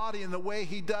the body in the way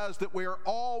he does, that we are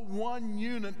all one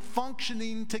unit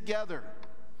functioning together.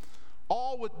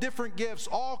 All with different gifts,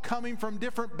 all coming from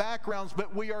different backgrounds,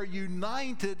 but we are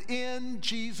united in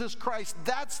Jesus Christ.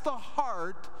 That's the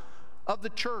heart of the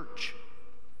church.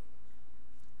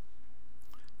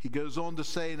 He goes on to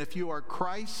say, and if you are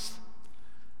Christ,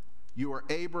 you are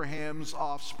Abraham's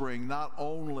offspring. Not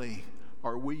only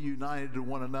are we united to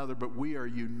one another, but we are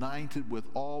united with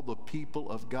all the people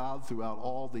of God throughout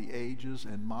all the ages,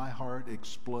 and my heart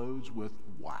explodes with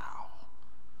wow.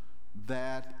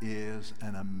 That is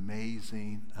an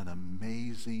amazing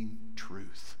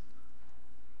truth.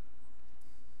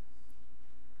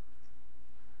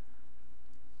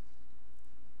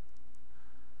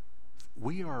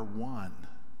 We are one.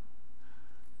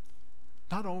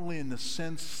 Not only in the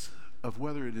sense of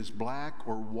whether it is black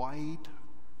or white,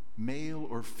 male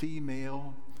or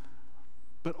female,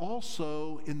 but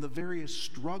also in the various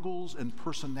struggles and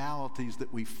personalities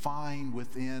that we find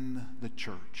within the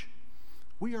church.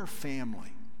 We are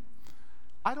family.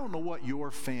 I don't know what your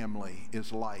family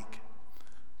is like,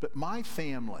 but my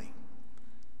family,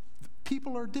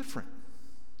 people are different.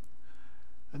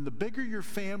 And the bigger your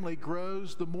family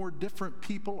grows, the more different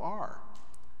people are.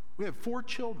 We have 4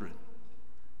 children.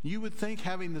 You would think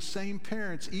having the same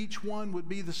parents, each one would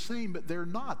be the same, but they're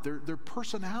not. Their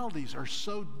personalities are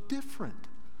so different.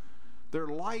 Their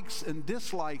likes and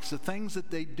dislikes, the things that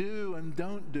they do and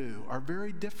don't do, are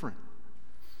very different.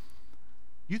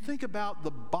 You think about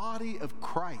the body of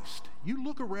Christ. You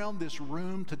look around this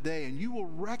room today and you will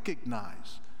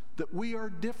recognize that we are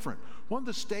different. One of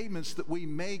the statements that we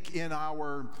make in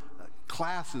our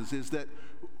classes is that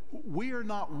we are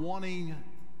wanting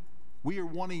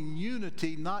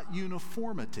unity, not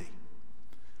uniformity.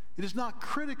 It is not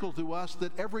critical to us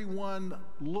that everyone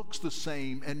looks the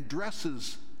same and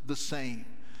dresses the same,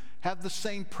 have the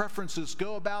same preferences,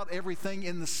 go about everything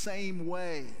in the same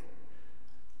way.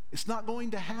 It's not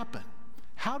going to happen.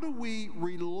 How do we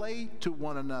relate to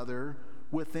one another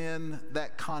within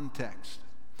that context?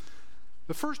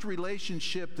 The first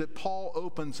relationship that Paul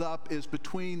opens up is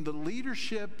between the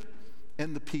leadership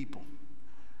and the people.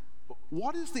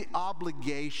 What is the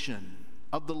obligation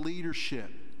of the leadership,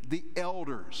 the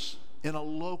elders in a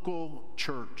local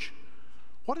church?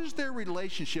 What is their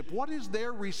relationship? What is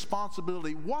their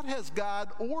responsibility? What has God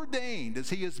ordained as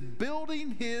he is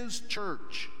building his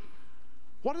church?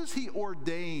 What has he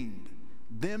ordained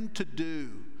them to do,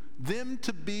 them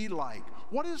to be like?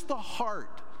 What is the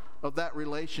heart of that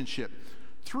relationship?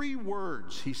 3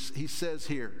 words he says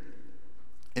here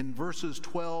in verses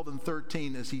 12 and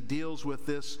 13 as he deals with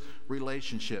this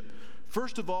relationship.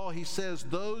 First of all, he says,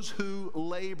 those who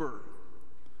labor.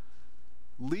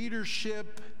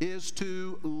 Leadership is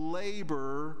to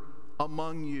labor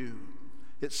among you.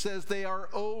 It says they are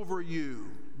over you.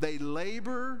 They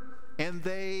labor and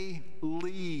they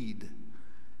lead.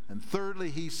 And thirdly,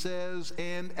 he says,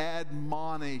 and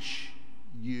admonish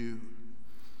you.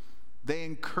 They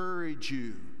encourage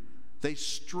you. They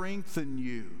strengthen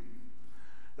you.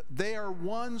 They are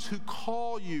ones who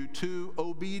call you to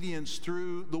obedience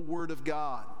through the Word of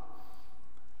God.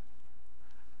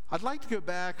 I'd like to go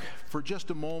back for just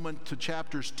a moment to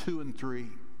chapters 2 and 3.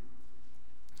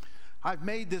 I've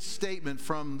made this statement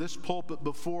from this pulpit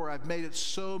before. I've made it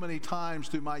so many times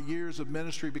through my years of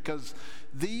ministry because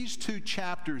these 2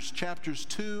 chapters, chapters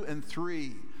 2 and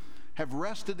 3, have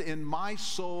rested in my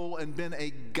soul and been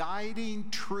a guiding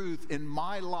truth in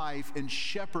my life in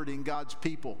shepherding God's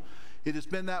people. It has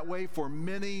been that way for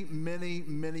many, many,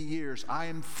 many years. I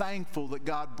am thankful that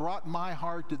God brought my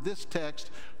heart to this text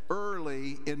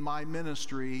early in my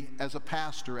ministry as a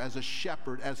pastor, as a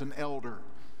shepherd, as an elder.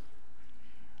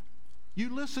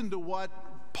 You listen to what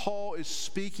Paul is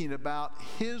speaking about,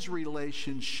 his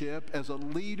relationship as a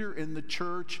leader in the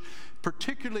church,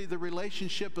 particularly the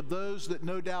relationship of those that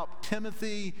no doubt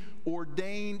Timothy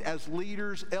ordained as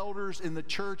leaders, elders in the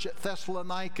church at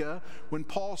Thessalonica, when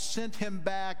Paul sent him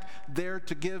back there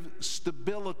to give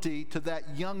stability to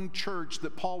that young church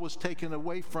that Paul was taken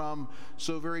away from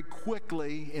so very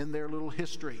quickly in their little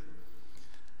history.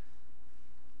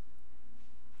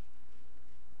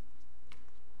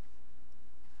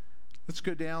 Let's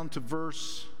go down to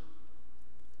verse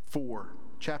 4,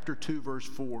 chapter 2, verse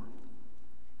 4.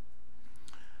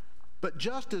 But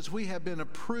just as we have been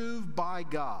approved by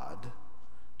God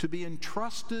to be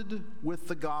entrusted with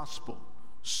the gospel,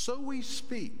 so we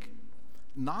speak,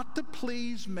 not to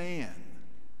please man,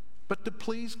 but to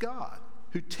please God,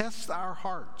 who tests our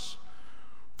hearts.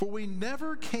 For we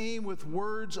never came with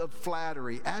words of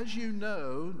flattery, as you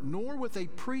know, nor with a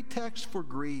pretext for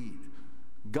greed.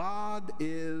 God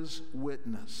is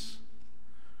witness.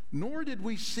 Nor did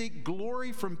we seek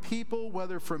glory from people,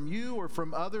 whether from you or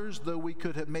from others, though we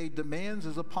could have made demands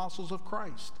as apostles of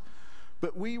Christ.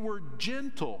 But we were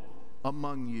gentle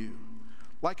among you,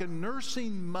 like a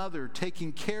nursing mother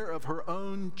taking care of her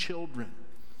own children.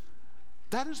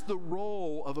 That is the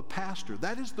role of a pastor.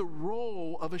 That is the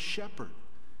role of a shepherd.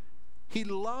 He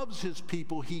loves his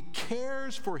people. He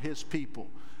cares for his people.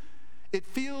 It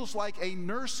feels like a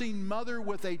nursing mother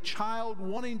with a child,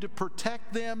 wanting to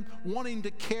protect them, wanting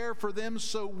to care for them.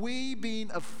 So we,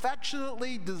 being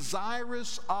affectionately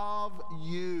desirous of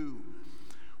you,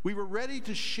 we were ready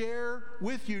to share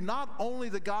with you not only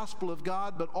the gospel of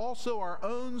God, but also our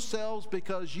own selves,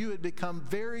 because you had become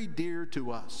very dear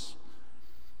to us.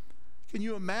 Can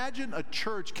you imagine a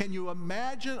church? Can you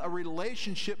imagine a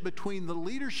relationship between the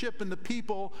leadership and the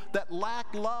people that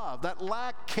lack love, that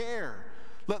lack care,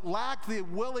 that lack the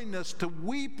willingness to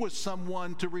weep with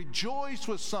someone, to rejoice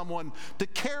with someone, to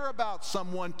care about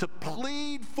someone, to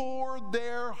plead for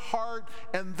their heart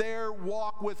and their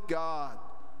walk with God?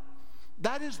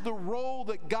 That is the role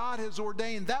that God has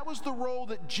ordained. That was the role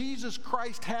that Jesus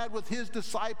Christ had with his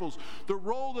disciples, the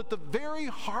role that the very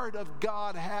heart of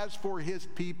God has for his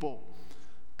people,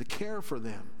 to care for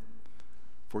them.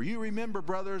 For you remember,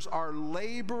 brothers, our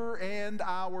labor and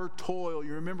our toil.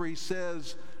 You remember he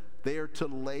says they are to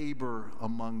labor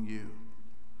among you.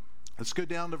 Let's go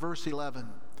down to verse 11.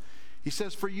 He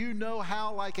says, for you know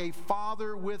how, like a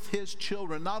father with his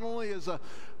children, not only is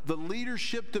the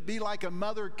leadership to be like a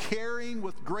mother caring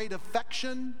with great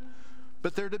affection,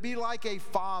 but they're to be like a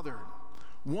father,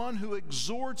 one who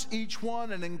exhorts each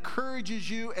one and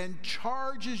encourages you and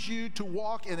charges you to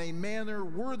walk in a manner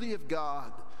worthy of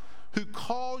God, who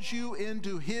calls you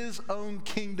into his own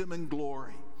kingdom and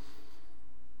glory.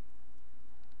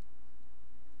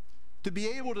 To be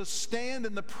able to stand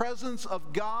in the presence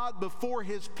of God before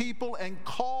his people and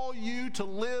call you to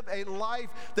live a life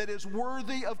that is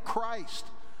worthy of Christ,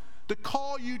 to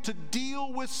call you to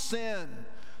deal with sin,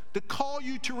 to call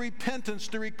you to repentance,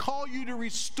 to recall you to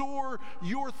restore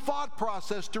your thought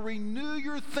process, to renew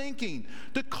your thinking,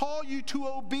 to call you to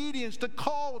obedience, to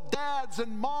call dads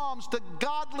and moms to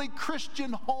godly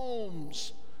Christian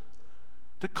homes,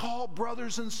 to call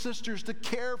brothers and sisters to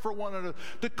care for one another,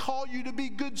 to call you to be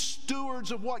good stewards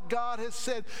of what God has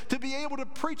said, to be able to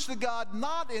preach to God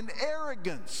not in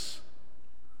arrogance,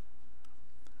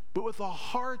 but with a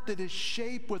heart that is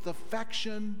shaped with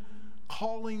affection,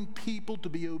 calling people to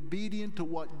be obedient to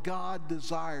what God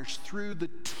desires through the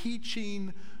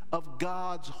teaching of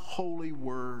God's holy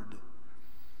word.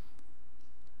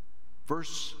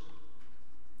 Verse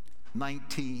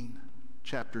 19,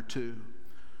 chapter 2.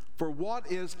 For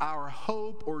what is our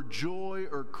hope or joy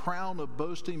or crown of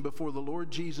boasting before the Lord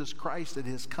Jesus Christ at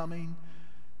his coming?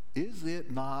 Is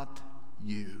it not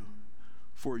you?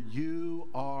 For you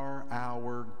are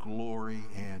our glory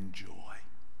and joy.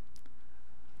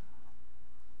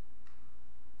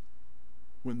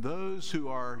 When those who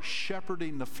are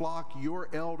shepherding the flock, your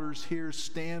elders here,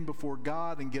 stand before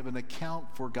God and give an account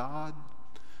for God,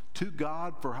 to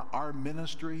God for our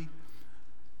ministry,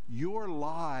 your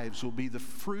lives will be the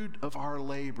fruit of our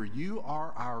labor. You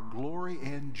are our glory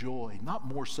and joy. Not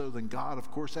more so than God, of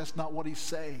course. That's not what he's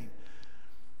saying.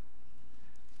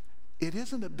 It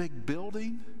isn't a big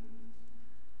building.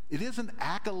 It isn't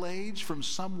accolades from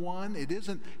someone. It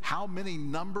isn't how many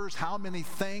numbers, how many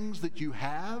things that you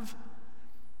have.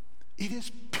 It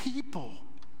is people.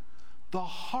 The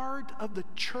heart of the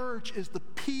church is the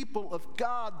people of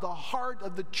God. The heart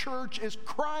of the church is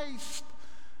Christ.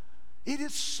 It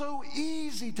is so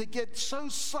easy to get so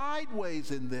sideways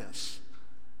in this.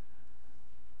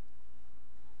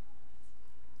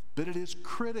 But it is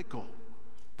critical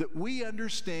that we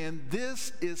understand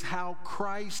this is how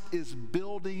Christ is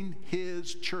building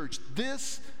his church.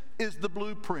 This is the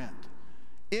blueprint.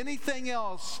 Anything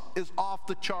else is off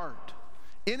the chart.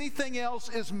 Anything else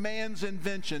is man's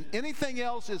invention. Anything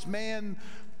else is man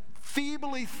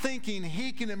feebly thinking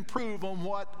he can improve on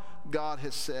what God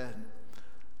has said.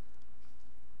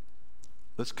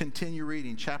 Let's continue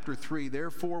reading. Chapter 3,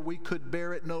 therefore we could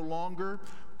bear it no longer.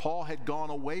 Paul had gone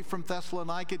away from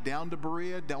Thessalonica down to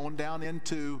Berea, down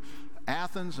into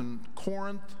Athens and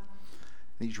Corinth.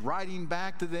 He's writing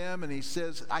back to them, and he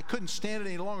says, I couldn't stand it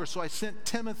any longer, so I sent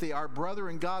Timothy, our brother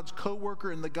and God's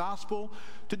co-worker in the gospel,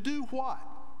 to do what?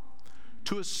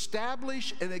 To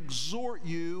establish and exhort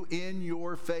you in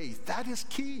your faith. That is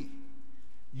key.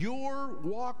 Your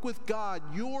walk with God,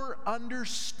 your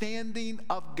understanding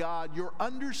of God, your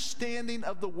understanding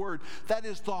of the Word, that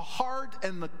is the heart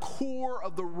and the core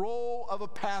of the role of a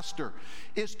pastor,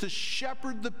 is to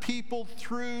shepherd the people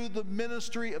through the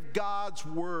ministry of God's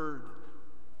Word.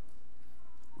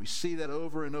 We see that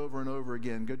over and over and over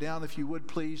again. Go down, if you would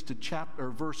please, to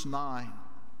verse 9,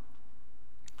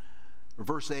 or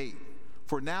verse 8.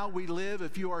 For now we live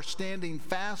if you are standing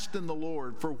fast in the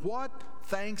Lord. For what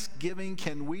thanksgiving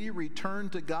can we return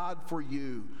to God for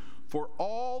you? For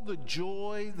all the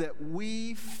joy that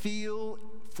we feel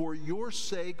for your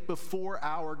sake before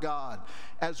our God,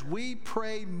 as we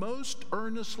pray most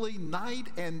earnestly night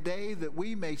and day that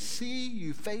we may see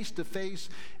you face to face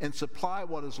and supply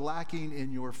what is lacking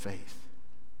in your faith.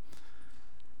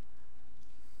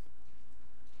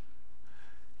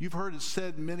 You've heard it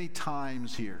said many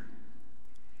times here.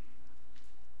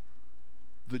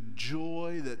 The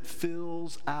joy that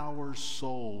fills our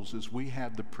souls as we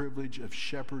have the privilege of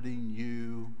shepherding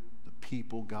you, the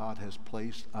people God has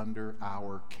placed under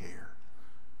our care.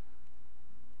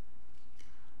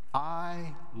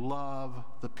 I love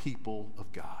the people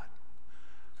of God.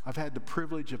 I've had the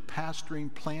privilege of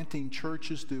pastoring, planting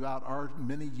churches throughout our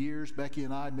many years, Becky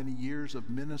and I, many years of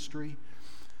ministry.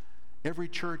 Every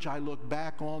church I look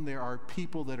back on, there are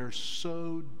people that are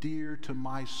so dear to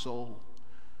my soul.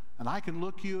 And I can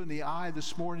look you in the eye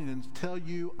this morning and tell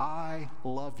you I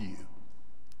love you.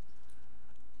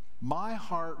 My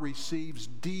heart receives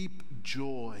deep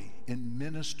joy in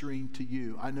ministering to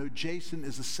you. I know Jason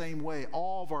is the same way.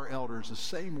 All of our elders the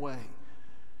same way.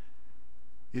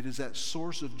 It is that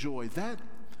source of joy.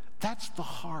 That's the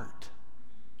heart.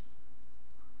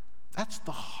 That's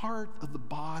the heart of the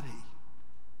body.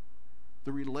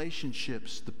 The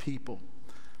relationships, the people.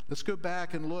 Let's go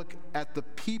back and look at the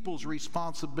people's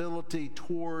responsibility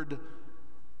toward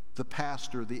the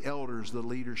pastor, the elders, the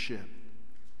leadership.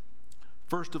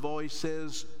 First of all, he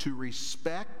says to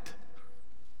respect.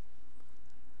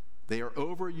 They are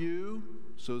over you,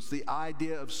 so it's the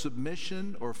idea of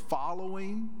submission or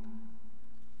following.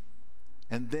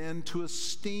 And then to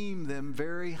esteem them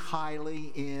very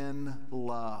highly in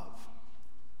love.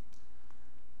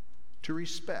 To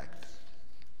respect.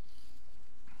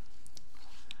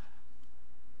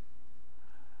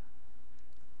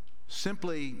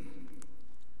 Simply,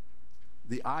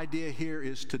 the idea here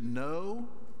is to know,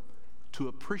 to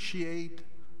appreciate,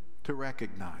 to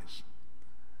recognize.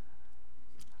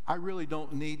 I really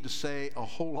don't need to say a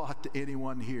whole lot to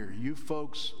anyone here. You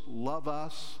folks love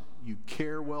us. You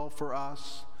care well for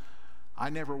us. I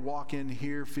never walk in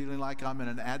here feeling like I'm in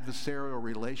an adversarial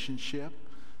relationship.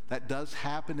 That does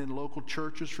happen in local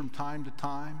churches from time to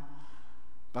time.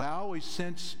 But I always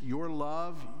sense your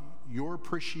love, your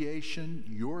appreciation,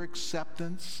 your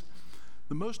acceptance.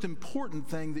 The most important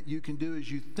thing that you can do as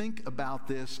you think about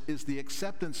this is the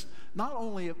acceptance not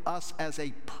only of us as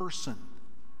a person,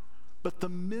 but the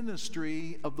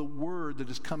ministry of the word that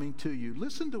is coming to you.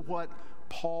 Listen to what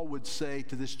Paul would say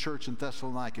to this church in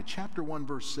Thessalonica, chapter 1,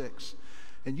 verse 6.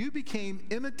 And you became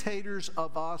imitators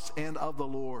of us and of the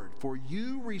Lord, for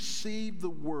you received the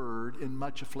word in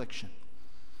much affliction.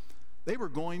 They were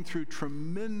going through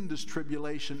tremendous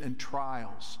tribulation and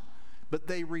trials, but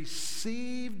they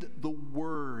received the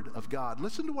word of God.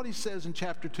 Listen to what he says in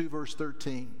chapter 2, verse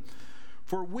 13.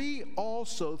 For we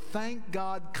also thank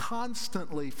God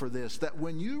constantly for this, that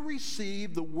when you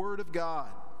received the word of God,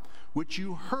 which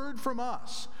you heard from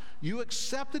us, you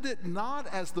accepted it not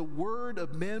as the word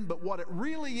of men, but what it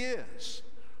really is,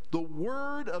 the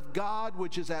word of God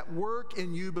which is at work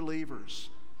in you believers.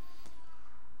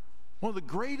 One of the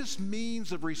greatest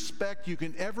means of respect you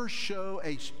can ever show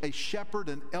a shepherd,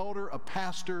 an elder, a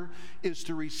pastor, is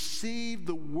to receive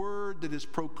the word that is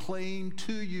proclaimed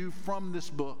to you from this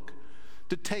book.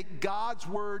 To take God's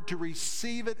word, to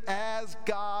receive it as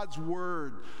God's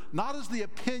word. Not as the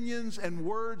opinions and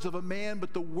words of a man,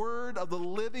 but the word of the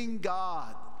living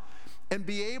God. and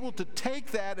be able to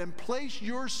take that and place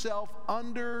yourself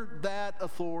under that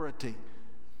authority.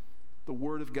 The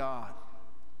Word of God.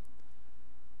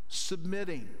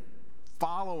 Submitting,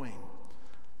 following,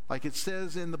 like it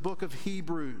says in the book of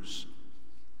Hebrews.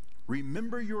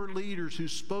 Remember your leaders who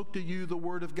spoke to you the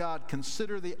Word of God.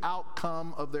 Consider the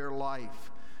outcome of their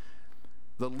life.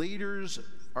 The leaders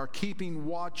are keeping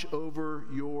watch over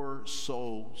your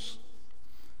souls.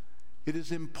 It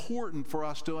is important for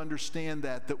us to understand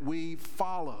that we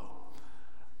follow.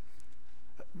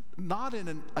 Not in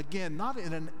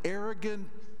an arrogant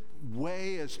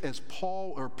way as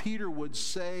Paul or Peter would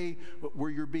say,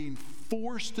 where you're being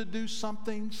forced to do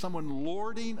something, someone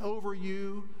lording over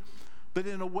you, but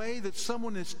in a way that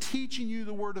someone is teaching you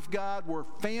the Word of God. We're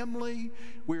family.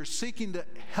 We're seeking to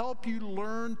help you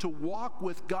learn to walk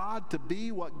with God, to be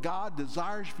what God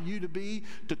desires for you to be,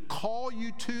 to call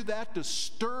you to that, to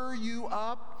stir you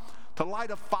up, to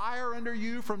light a fire under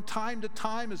you from time to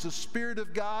time as the Spirit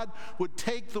of God would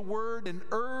take the Word and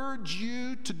urge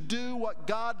you to do what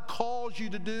God calls you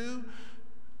to do.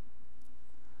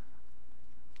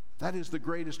 That is the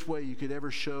greatest way you could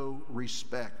ever show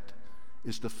respect,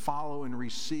 is to follow and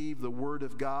receive the Word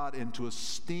of God and to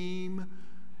esteem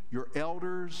your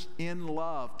elders in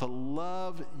love, to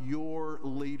love your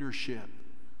leadership,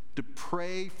 to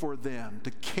pray for them,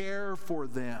 to care for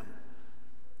them,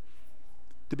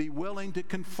 to be willing to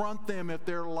confront them if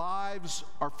their lives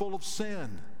are full of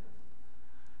sin,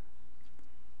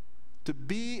 to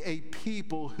be a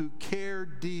people who care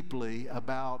deeply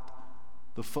about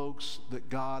the folks that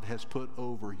God has put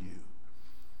over you.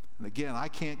 And again, I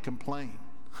can't complain.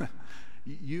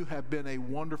 You have been a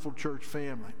wonderful church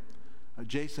family.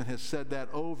 Jason has said that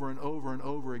over and over and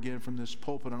over again from this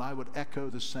pulpit, and I would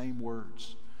echo the same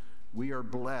words. We are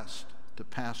blessed to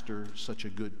pastor such a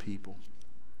good people.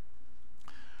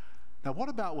 Now, what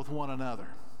about with one another?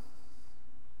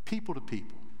 People to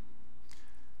people.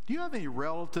 Do you have any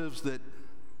relatives that,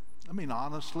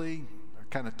 honestly, are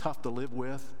kind of tough to live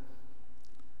with?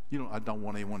 I don't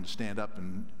want anyone to stand up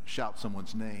and shout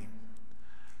someone's name.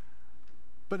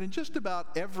 But in just about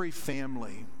every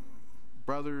family,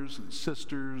 brothers and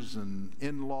sisters and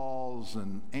in-laws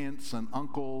and aunts and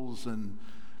uncles, and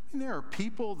there are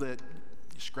people that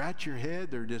you scratch your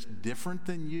head, they're just different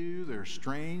than you, they're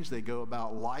strange, they go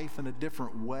about life in a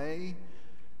different way.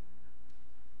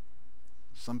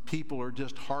 Some people are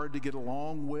just hard to get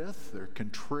along with, they're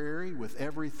contrary with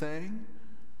everything.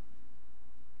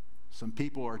 Some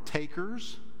people are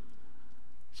takers,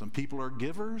 some people are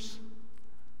givers,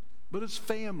 but it's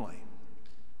family.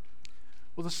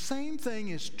 Well, the same thing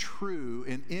is true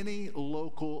in any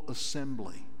local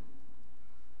assembly.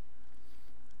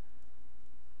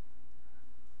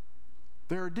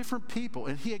 There are different people,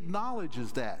 and he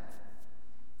acknowledges that.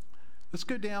 Let's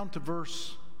go down to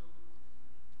verse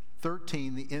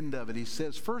 13, the end of it. He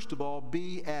says, first of all,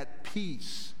 be at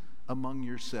peace among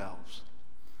yourselves.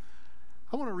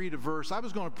 I want to read a verse. I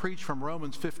was going to preach from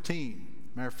Romans 15.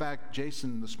 Matter of fact,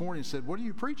 Jason this morning said, what are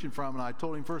you preaching from? And I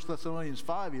told him 1 Thessalonians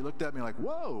 5. He looked at me like,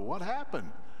 whoa, what happened?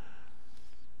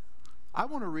 I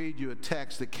want to read you a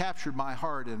text that captured my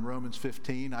heart in Romans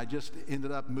 15. I just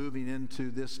ended up moving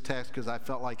into this text because I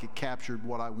felt like it captured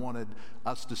what I wanted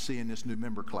us to see in this new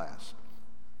member class.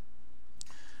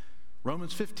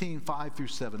 Romans 15, 5 through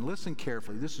 7. Listen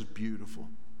carefully. This is beautiful.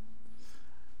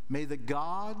 May the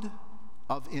God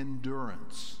of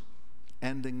endurance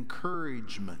and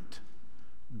encouragement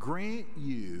grant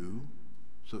you,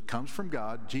 so it comes from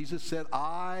God. Jesus said,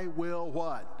 I will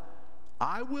what?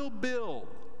 I will build.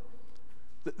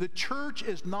 The church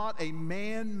is not a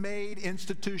man-made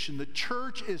institution. The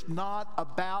church is not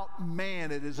about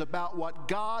man. It is about what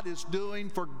God is doing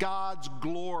for God's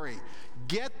glory.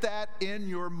 Get that in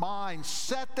your mind.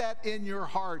 Set that in your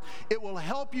heart. It will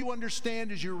help you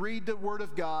understand as you read the Word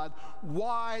of God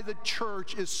why the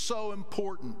church is so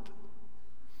important.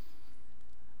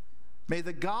 May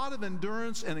the God of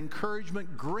endurance and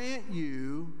encouragement grant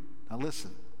you, now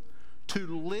listen, to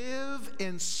live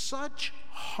in such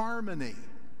harmony.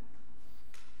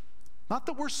 Not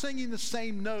that we're singing the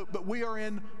same note, but we are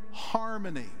in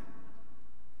harmony.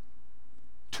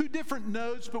 Two different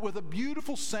notes, but with a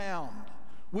beautiful sound.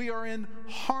 We are in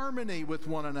harmony with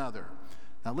one another.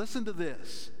 Now listen to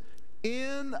this.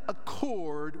 In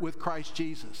accord with Christ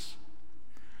Jesus.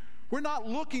 We're not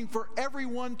looking for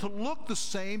everyone to look the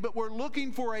same, but we're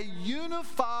looking for a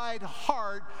unified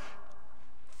heart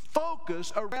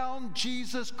focused around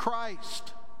Jesus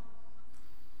Christ.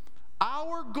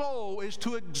 Our goal is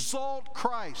to exalt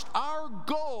Christ. Our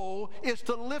goal is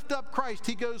to lift up Christ.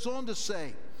 He goes on to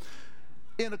say,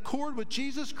 in accord with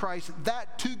Jesus Christ,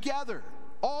 that together,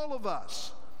 all of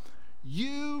us,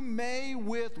 you may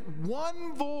with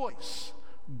one voice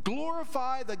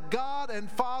glorify the God and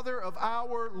Father of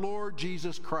our Lord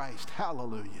Jesus Christ.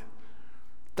 Hallelujah.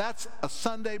 That's a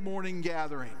Sunday morning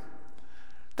gathering.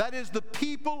 That is the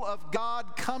people of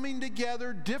God coming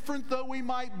together, different though we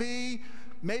might be,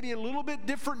 maybe a little bit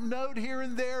different note here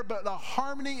and there, but a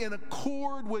harmony and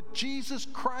accord with Jesus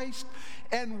Christ.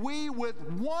 And we with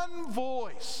one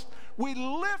voice, we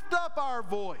lift up our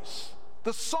voice.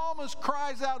 The psalmist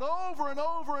cries out over and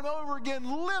over and over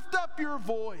again, lift up your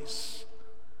voice.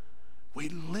 We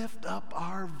lift up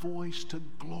our voice to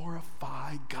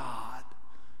glorify God.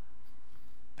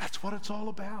 That's what it's all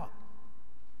about.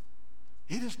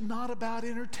 It is not about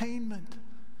entertainment.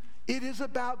 It is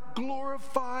about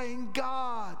glorifying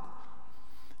God.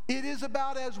 It is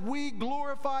about, as we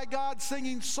glorify God,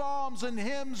 singing psalms and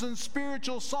hymns and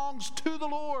spiritual songs to the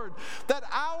Lord, that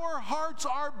our hearts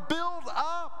are built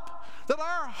up, that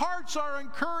our hearts are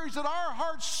encouraged, that our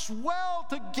hearts swell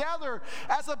together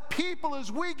as a people as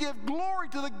we give glory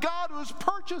to the God who has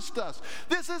purchased us.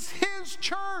 This is His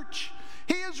church.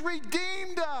 He has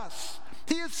redeemed us.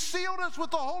 He has sealed us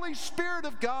with the Holy Spirit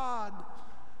of God.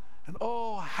 And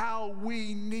oh, how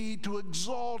we need to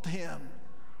exalt Him.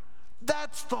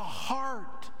 That's the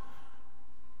heart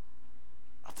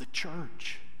of the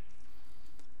church.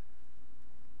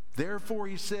 Therefore,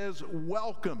 he says,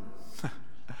 welcome.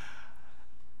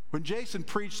 When Jason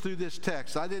preached through this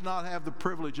text, I did not have the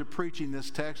privilege of preaching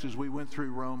this text as we went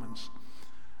through Romans.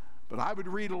 But I would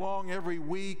read along every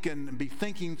week and be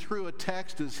thinking through a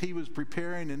text as he was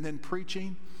preparing and then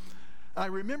preaching. I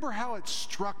remember how it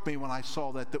struck me when I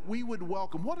saw that we would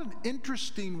welcome. What an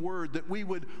interesting word, that we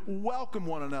would welcome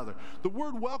one another. The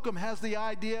word welcome has the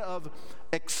idea of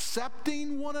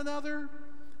accepting one another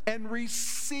and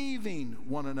receiving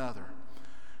one another.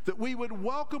 That we would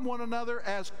welcome one another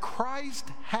as Christ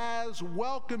has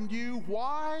welcomed you.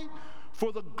 Why?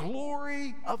 For the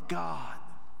glory of God.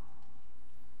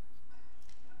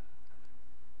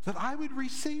 That I would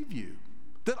receive you.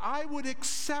 That I would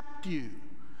accept you.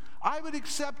 I would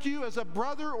accept you as a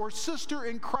brother or sister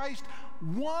in Christ,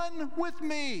 one with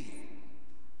me.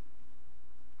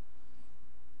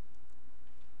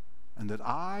 And that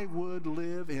I would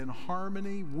live in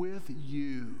harmony with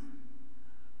you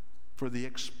for the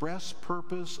express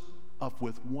purpose of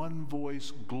with one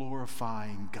voice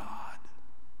glorifying God.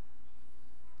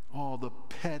 All the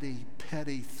petty,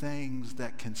 petty things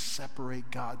that can separate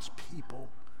God's people.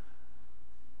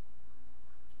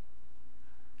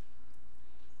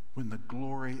 When the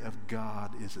glory of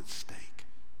God is at stake.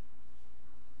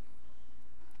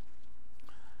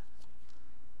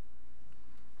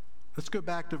 Let's go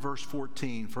back to verse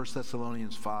 14, 1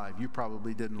 Thessalonians 5. You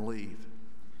probably didn't leave.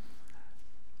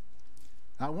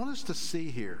 I want us to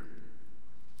see here,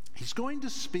 he's going to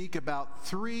speak about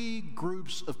three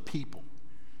groups of people.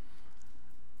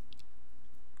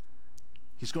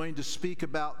 He's going to speak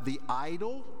about the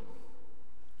idle,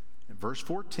 in verse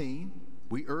 14.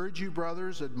 We urge you,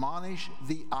 brothers, admonish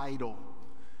the idle.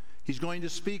 He's going to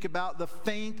speak about the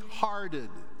faint-hearted.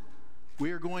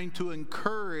 We are going to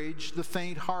encourage the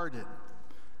faint-hearted.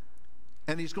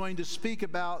 And he's going to speak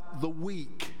about the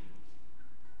weak.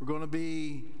 We're going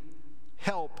to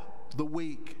help the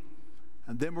weak.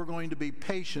 And then we're going to be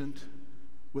patient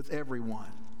with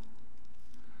everyone.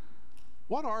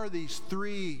 What are these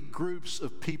three groups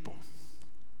of people?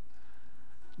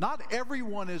 Not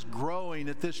everyone is growing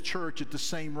at this church at the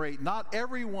same rate. Not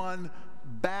everyone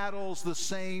battles the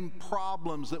same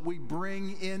problems that we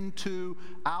bring into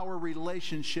our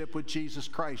relationship with Jesus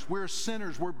Christ. We're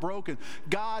sinners. We're broken.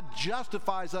 God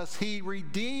justifies us. He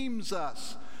redeems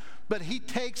us. But He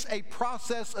takes a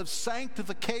process of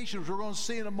sanctification, which we're going to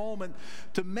see in a moment,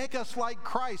 to make us like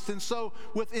Christ. And so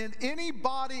within any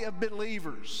body of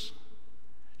believers,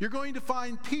 you're going to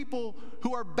find people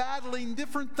who are battling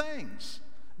different things.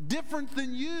 Different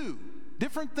than you,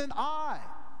 different than I.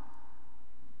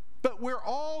 But we're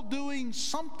all doing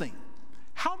something.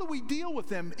 How do we deal with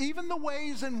them? Even the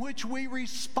ways in which we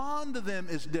respond to them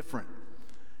is different.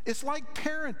 It's like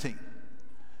parenting.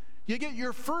 You get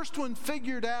your first one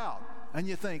figured out, and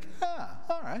you think,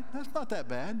 all right, that's not that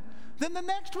bad. Then the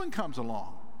next one comes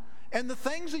along. And the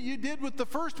things that you did with the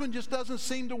first one just doesn't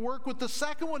seem to work with the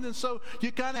second one. And so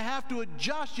you kind of have to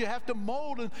adjust. You have to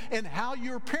mold in how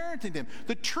you're parenting them.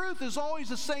 The truth is always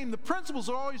the same. The principles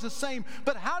are always the same.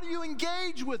 But how do you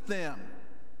engage with them?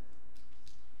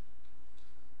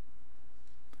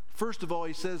 First of all,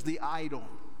 he says the idle.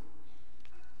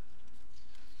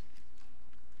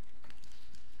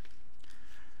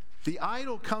 The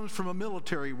idle comes from a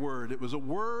military word. It was a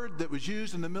word that was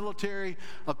used in the military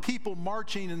of people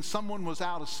marching and someone was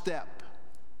out of step.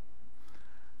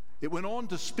 It went on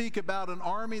to speak about an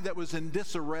army that was in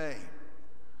disarray.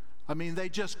 I mean, they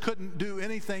just couldn't do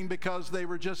anything because they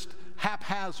were just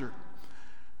haphazard.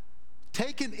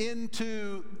 Taken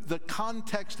into the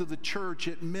context of the church,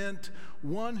 it meant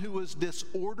one who was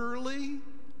disorderly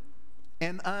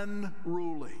and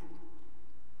unruly.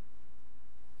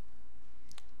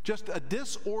 Just a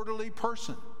disorderly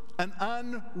person, an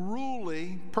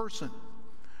unruly person.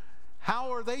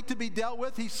 How are they to be dealt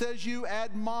with? He says, you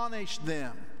admonish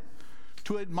them.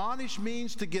 To admonish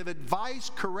means to give advice,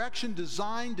 correction,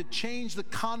 designed to change the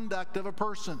conduct of a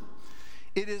person.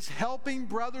 It is helping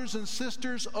brothers and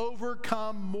sisters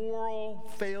overcome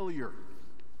moral failure.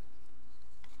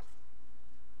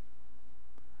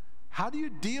 How do you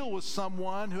deal with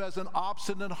someone who has an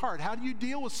obstinate heart? How do you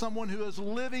deal with someone who is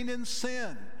living in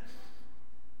sin?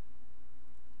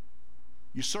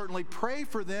 You certainly pray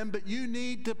for them, but you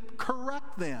need to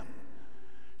correct them.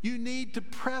 You need to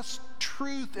press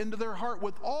truth into their heart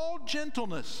with all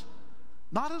gentleness,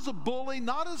 not as a bully,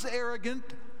 not as arrogant,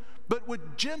 but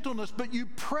with gentleness. But you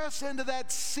press into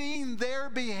that, seeing their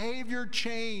behavior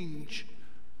change.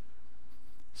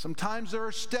 Sometimes there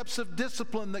are steps of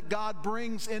discipline that God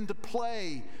brings into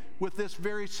play with this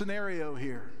very scenario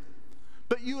here.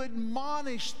 But you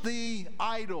admonish the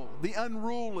idle, the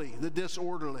unruly, the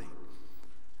disorderly.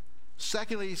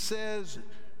 Secondly, he says,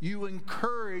 you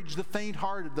encourage the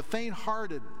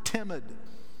faint-hearted, timid,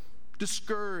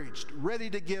 discouraged, ready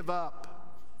to give up.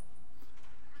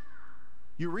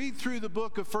 You read through the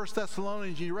book of 1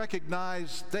 Thessalonians, and you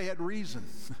recognize they had reason.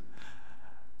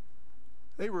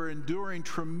 They were enduring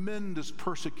tremendous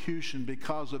persecution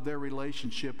because of their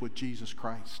relationship with Jesus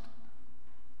Christ.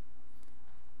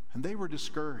 And they were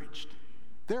discouraged.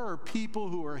 There are people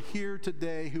who are here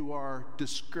today who are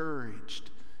discouraged.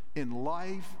 In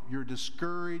life, you're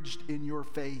discouraged in your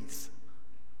faith.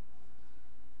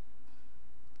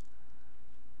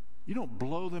 You don't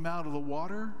blow them out of the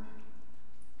water.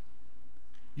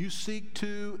 You seek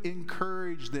to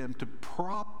encourage them, to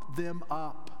prop them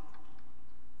up,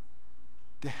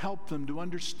 to help them, to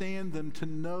understand them, to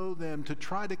know them, to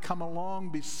try to come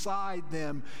along beside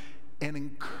them and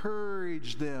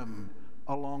encourage them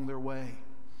along their way.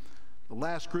 The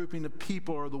last grouping of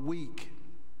people are the weak.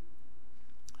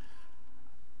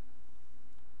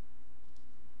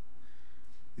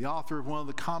 The author of one of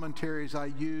the commentaries I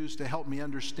used to help me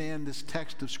understand this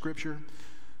text of Scripture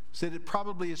said it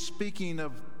probably is speaking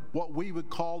of what we would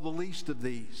call the least of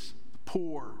these: the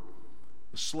poor,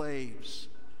 the slaves,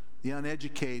 the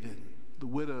uneducated, the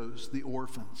widows, the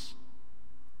orphans.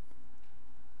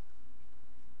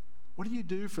 What do you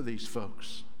do for these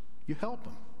folks? You help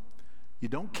them. You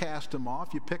don't cast them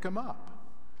off, you pick them up.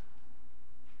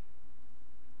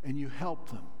 And you help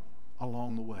them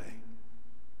along the way.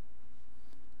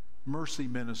 Mercy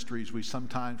ministries, we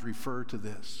sometimes refer to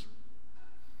this.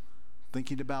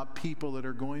 Thinking about people that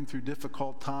are going through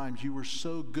difficult times. You were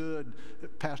so good.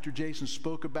 Pastor Jason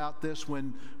spoke about this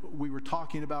when we were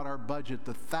talking about our budget,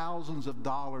 the thousands of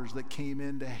dollars that came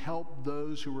in to help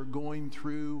those who were going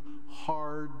through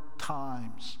hard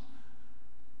times.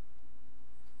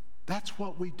 That's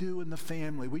what we do in the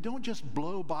family. We don't just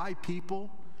blow by people.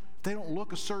 They don't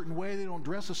look a certain way, they don't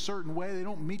dress a certain way, they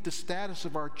don't meet the status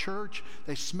of our church,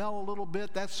 they smell a little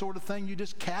bit, that sort of thing. You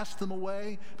just cast them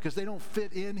away because they don't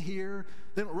fit in here.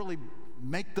 They don't really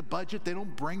make the budget, they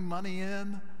don't bring money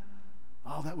in.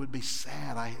 Oh, that would be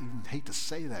sad. I even hate to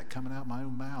say that coming out of my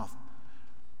own mouth.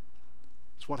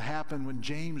 It's what happened when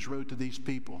James wrote to these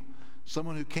people.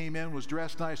 Someone who came in was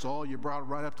dressed nice. Oh, you brought them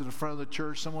right up to the front of the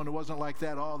church. Someone who wasn't like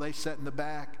that, oh, they sat in the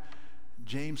back.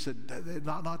 James said,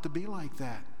 not to be like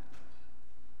that.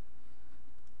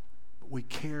 We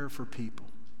care for people.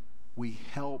 We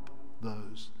help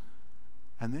those.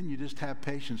 And then you just have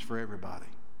patience for everybody.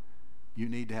 You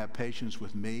need to have patience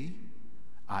with me.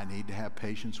 I need to have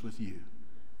patience with you.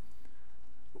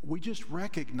 We just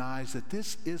recognize that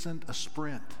this isn't a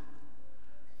sprint.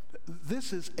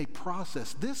 This is a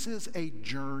process. This is a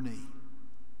journey.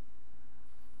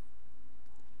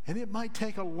 And it might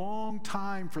take a long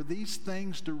time for these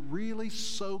things to really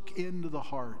soak into the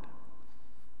heart.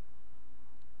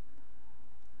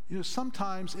 You know,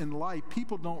 sometimes in life,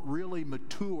 people don't really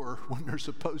mature when they're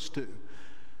supposed to.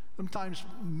 Sometimes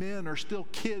men are still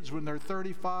kids when they're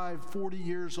 35, 40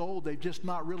 years old. They've just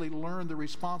not really learned the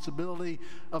responsibility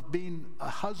of being a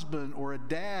husband or a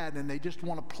dad, and they just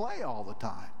want to play all the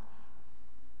time.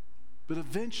 But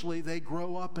eventually, they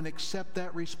grow up and accept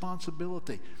that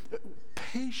responsibility.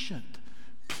 Patient.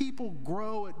 People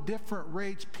grow at different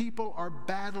rates. People are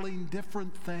battling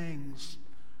different things.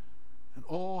 And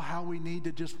oh, how we need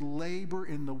to just labor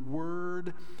in the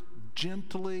Word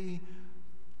gently,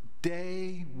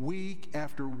 day, week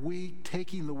after week,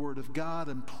 taking the Word of God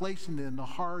and placing it in the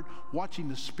heart, watching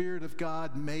the Spirit of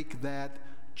God make that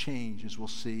change, as we'll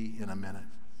see in a minute.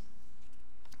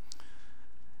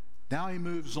 Now he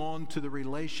moves on to the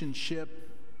relationship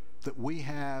that we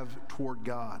have toward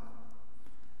God.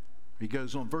 He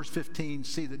goes on, verse 15,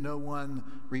 see that no one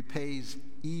repays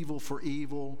evil for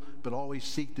evil, but always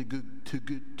seek to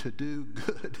do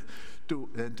good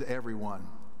to everyone.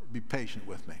 Be patient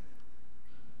with me.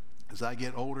 As I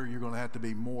get older, you're going to have to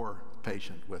be more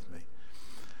patient with me.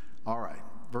 All right,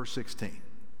 verse 16.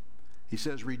 He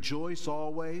says, rejoice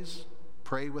always,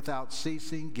 pray without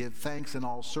ceasing, give thanks in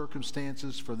all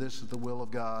circumstances, for this is the will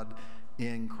of God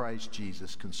in Christ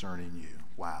Jesus concerning you.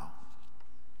 Wow.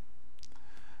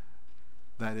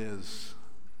 Those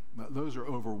are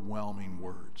overwhelming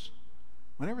words.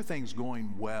 When everything's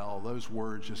going well, those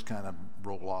words just kind of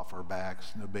roll off our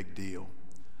backs, no big deal.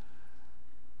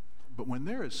 But when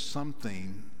there is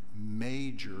something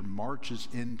major marches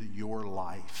into your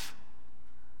life,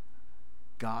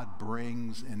 God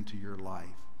brings into your life,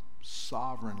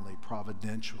 sovereignly,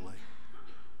 providentially.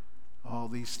 All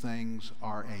these things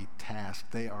are a task.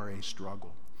 They are a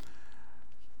struggle.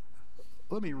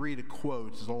 Let me read a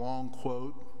quote. It's a long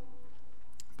quote,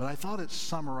 but I thought it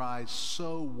summarized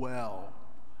so well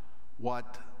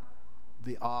what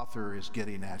the author is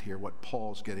getting at here, what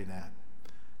Paul's getting at.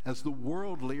 As the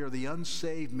worldly or the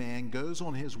unsaved man goes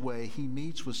on his way, he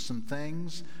meets with some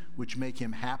things which make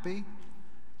him happy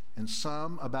and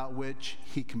some about which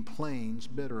he complains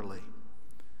bitterly.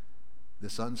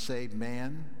 This unsaved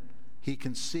man, he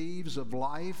conceives of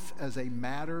life as a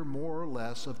matter more or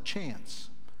less of chance.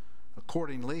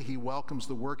 Accordingly, he welcomes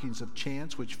the workings of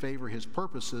chance which favor his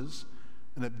purposes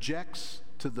and objects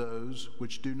to those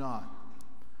which do not.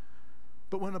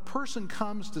 But when a person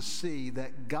comes to see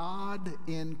that God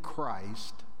in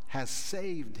Christ has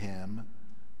saved him,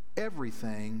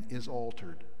 everything is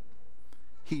altered.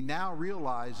 He now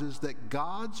realizes that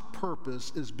God's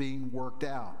purpose is being worked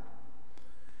out.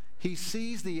 He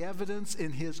sees the evidence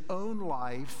in his own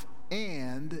life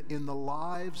and in the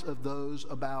lives of those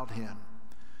about him.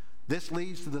 This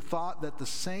leads to the thought that the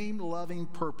same loving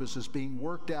purpose is being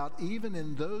worked out even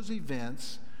in those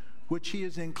events which he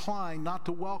is inclined not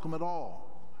to welcome at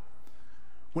all.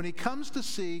 When he comes to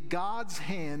see God's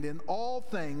hand in all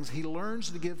things, he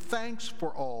learns to give thanks for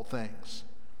all things.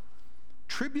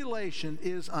 Tribulation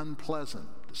is unpleasant,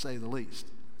 to say the least.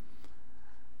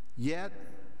 Yet,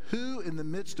 who in the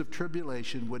midst of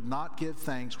tribulation would not give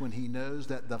thanks when he knows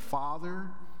that the Father,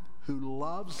 who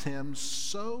loves him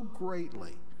so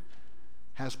greatly,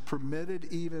 has permitted,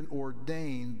 even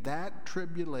ordained, that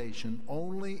tribulation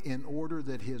only in order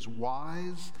that his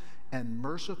wise and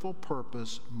merciful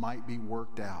purpose might be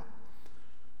worked out.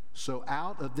 So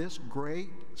out of this great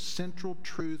central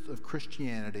truth of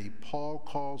Christianity, Paul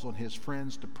calls on his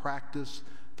friends to practice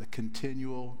the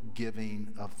continual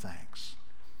giving of thanks.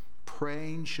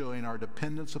 Praying, showing our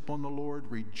dependence upon the Lord,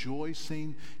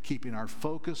 rejoicing, keeping our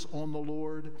focus on the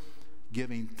Lord,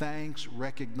 giving thanks,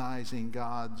 recognizing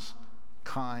God's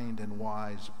kind and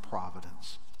wise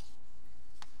providence.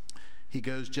 He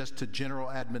goes just to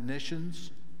general admonitions.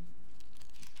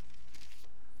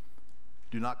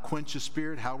 Do not quench the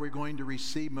spirit. How are we going to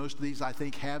receive? Most of these, I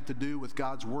think, have to do with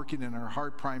God's working in our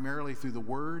heart primarily through the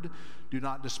Word. Do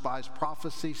not despise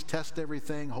prophecies. Test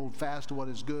everything. Hold fast to what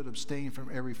is good. Abstain from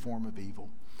every form of evil.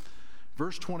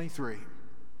 Verse 23.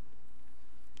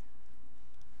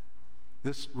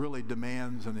 This really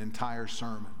demands an entire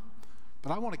sermon,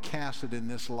 but I want to cast it in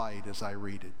this light as I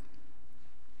read it.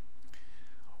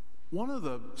 One of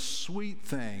the sweet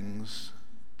things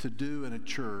to do in a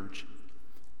church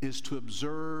is to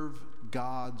observe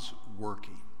God's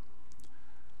working.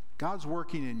 God's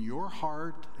working in your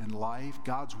heart and life.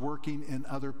 God's working in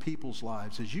other people's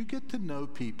lives. As you get to know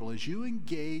people, as you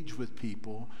engage with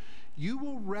people, you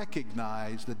will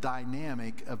recognize the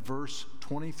dynamic of verse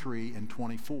 23 and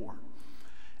 24.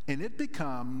 And it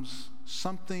becomes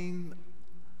something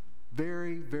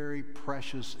very, very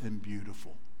precious and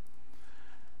beautiful.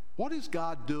 What is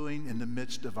God doing in the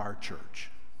midst of our church?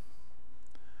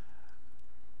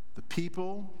 The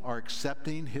people are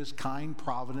accepting his kind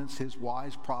providence, his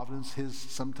wise providence, his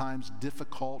sometimes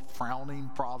difficult, frowning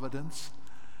providence.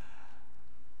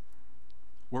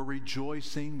 We're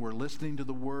rejoicing, we're listening to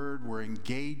the word, we're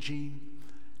engaging.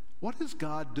 What is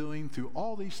God doing through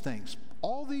all these things,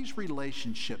 all these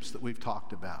relationships that we've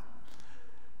talked about?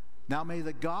 Now may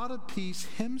the God of peace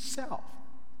himself,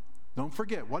 don't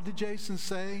forget, what did Jason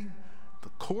say? The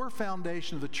core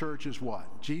foundation of the church is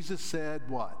what? Jesus said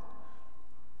what?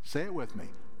 Say it with me.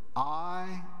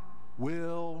 I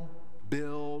will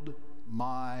build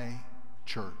my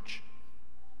church.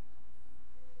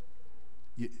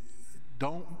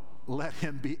 Don't let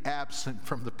him be absent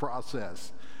from the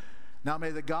process. Now may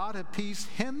the God of peace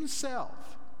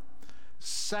himself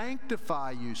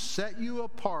sanctify you, set you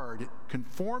apart,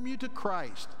 conform you to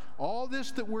Christ. All this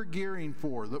that we're gearing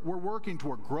for, that we're working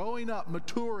toward, growing up,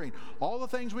 maturing, all the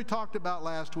things we talked about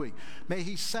last week. May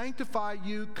he sanctify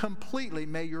you completely.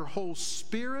 May your whole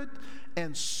spirit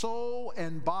and soul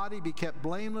and body be kept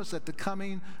blameless at the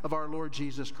coming of our Lord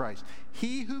Jesus Christ.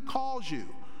 He who calls you.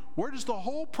 Where does the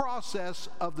whole process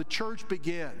of the church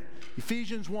begin?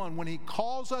 Ephesians 1, when he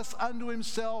calls us unto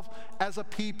himself as a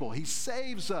people, he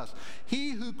saves us.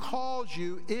 He who calls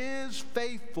you is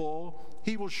faithful,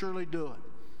 he will surely do it.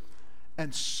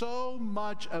 And so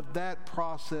much of that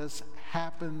process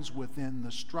happens within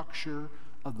the structure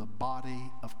of the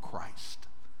body of Christ.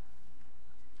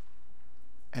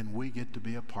 And we get to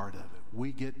be a part of it.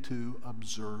 We get to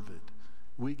observe it.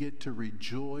 We get to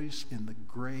rejoice in the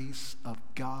grace of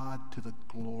God to the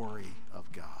glory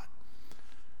of God.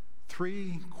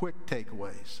 3 quick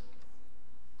takeaways.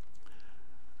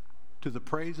 To the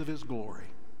praise of his glory.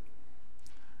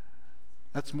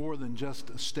 That's more than just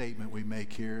a statement we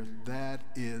make here. That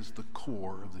is the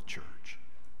core of the church.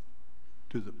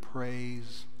 To the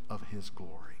praise of his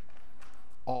glory.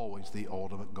 Always the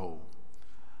ultimate goal.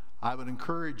 I would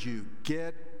encourage you,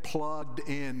 get plugged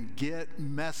in, get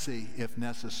messy if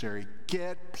necessary.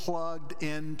 Get plugged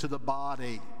into the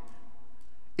body.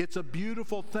 It's a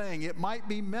beautiful thing. It might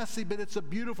be messy, but it's a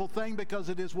beautiful thing because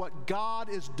it is what God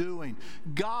is doing.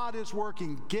 God is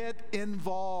working. Get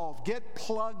involved. Get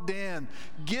plugged in.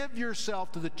 Give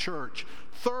yourself to the church.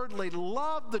 Thirdly,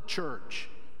 love the church.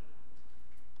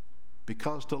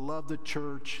 Because to love the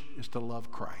church is to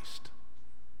love Christ.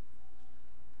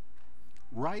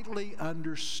 Rightly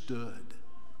understood,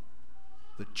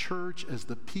 the church as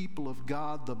the people of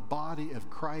God, the body of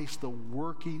Christ, the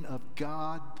working of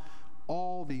God,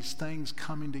 all these things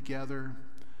coming together,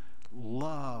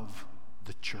 love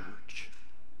the church.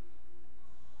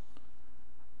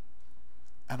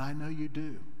 And I know you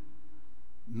do.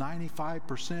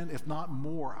 95%, if not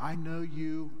more, I know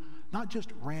you, not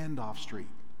just Randolph Street,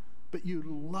 but you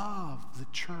love the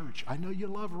church. I know you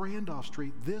love Randolph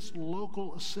Street, this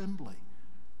local assembly.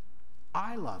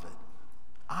 I love it.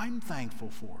 I'm thankful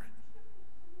for it.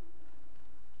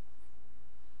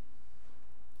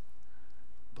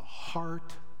 The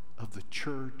heart of the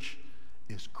church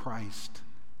is Christ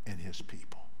and his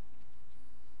people.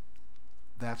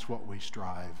 That's what we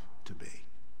strive to be.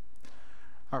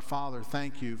 Our Father,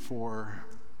 thank you for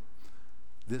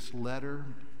this letter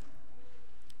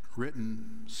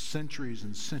written centuries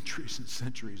and centuries and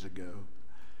centuries ago,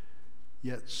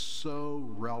 yet so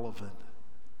relevant.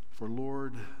 For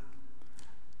Lord,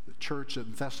 the church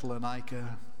in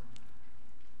Thessalonica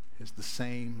is the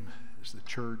same as the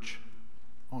church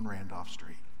on Randolph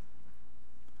Street.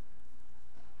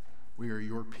 We are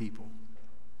your people.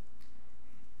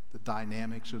 The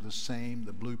dynamics are the same.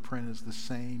 The blueprint is the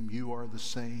same. You are the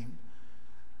same.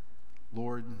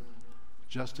 Lord,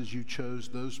 just as you chose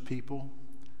those people,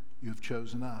 you have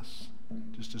chosen us.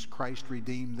 Just as Christ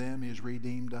redeemed them, he has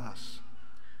redeemed us.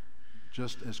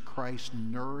 Just as Christ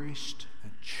nourished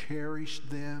and cherished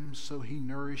them, so he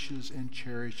nourishes and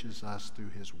cherishes us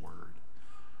through his word.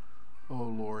 Oh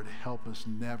Lord, help us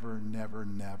never, never,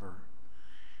 never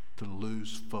to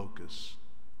lose focus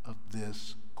of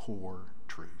this core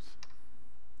truth.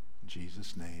 In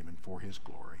Jesus' name and for his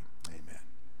glory, amen.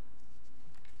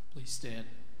 Please stand.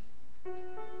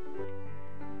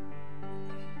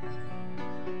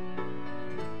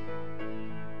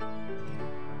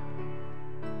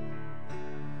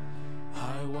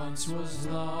 I once was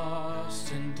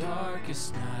lost in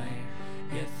darkest night,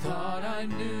 yet thought I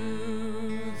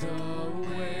knew the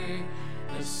way.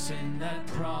 The sin that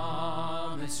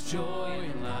promised joy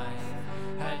and life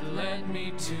had led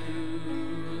me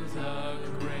to the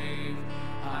grave.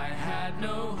 I had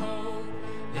no hope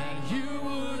that you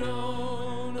would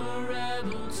own a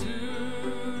rebel to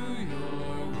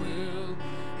your will.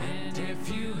 And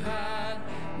if you had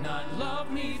not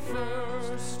loved me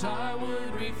first, I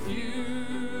would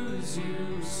refuse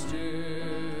you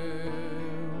still.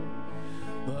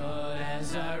 But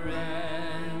as I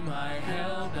ran my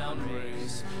hell-bound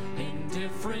race,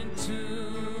 indifferent to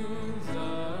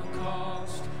the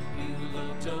cost, you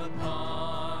looked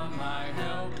upon my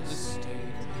helpless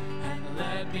state and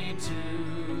led me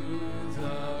to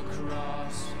the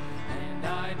cross. And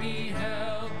I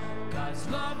beheld God's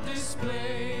love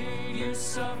displayed. You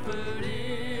suffered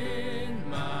in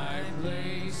my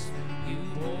place. You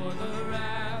bore the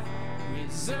wrath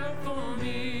reserved for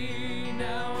me.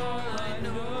 Now all I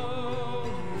know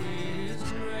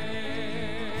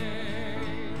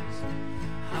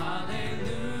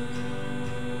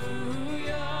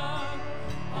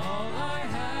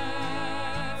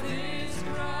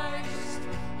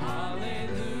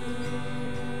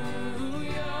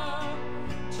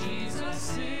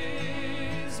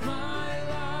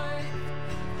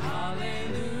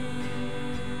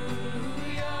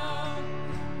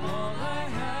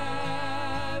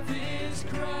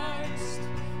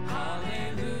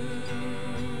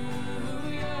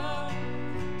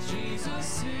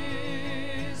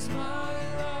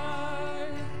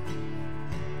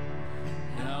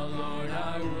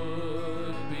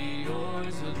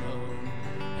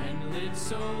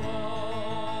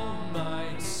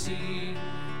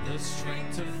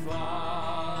to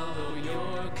follow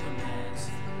your commands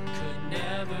could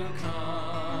never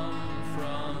come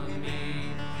from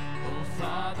me. Oh,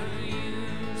 Father,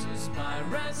 use my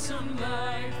ransomed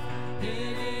life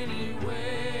in any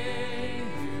way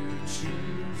you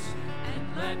choose, and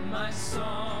let my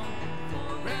song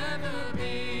forever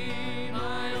be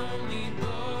my only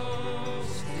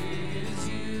boast is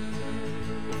you.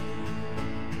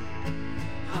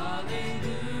 Hallelujah.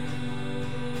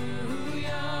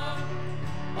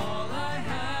 All I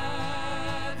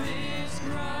have is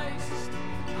Christ.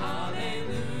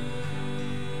 Hallelujah.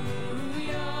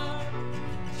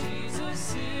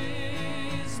 Jesus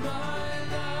is my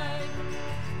life.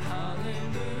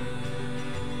 Hallelujah.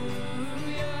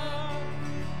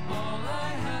 All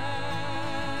I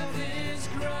have is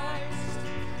Christ.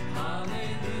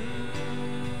 Hallelujah.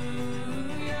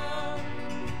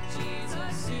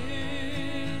 Jesus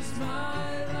is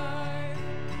my life.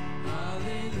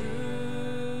 Hallelujah.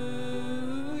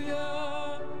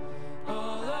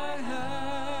 All I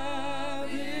have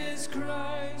is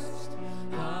Christ.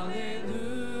 Hallelujah.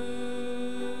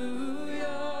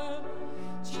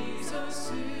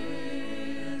 Jesus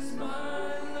is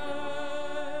my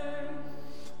life.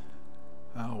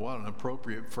 Oh, what an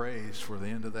appropriate phrase for the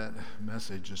end of that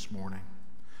message this morning.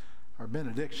 Our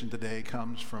benediction today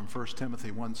comes from 1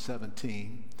 Timothy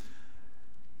 1:17.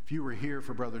 If you were here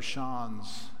for Brother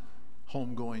Sean's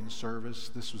homegoing service,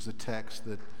 this was the text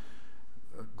that,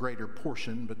 a greater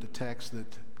portion, but the text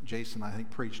that Jason, I think,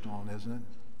 preached on, isn't it?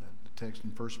 The text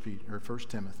in 1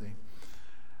 Timothy.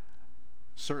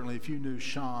 Certainly, if you knew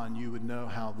Sean, you would know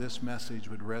how this message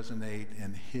would resonate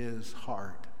in his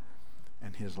heart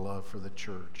and his love for the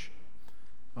church.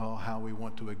 Oh, how we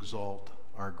want to exalt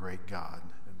our great God.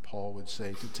 And Paul would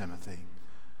say to Timothy,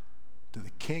 to the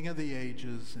King of the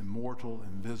ages, immortal,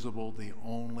 invisible, the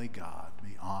only God,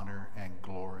 be honor and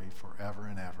glory forever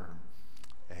and ever.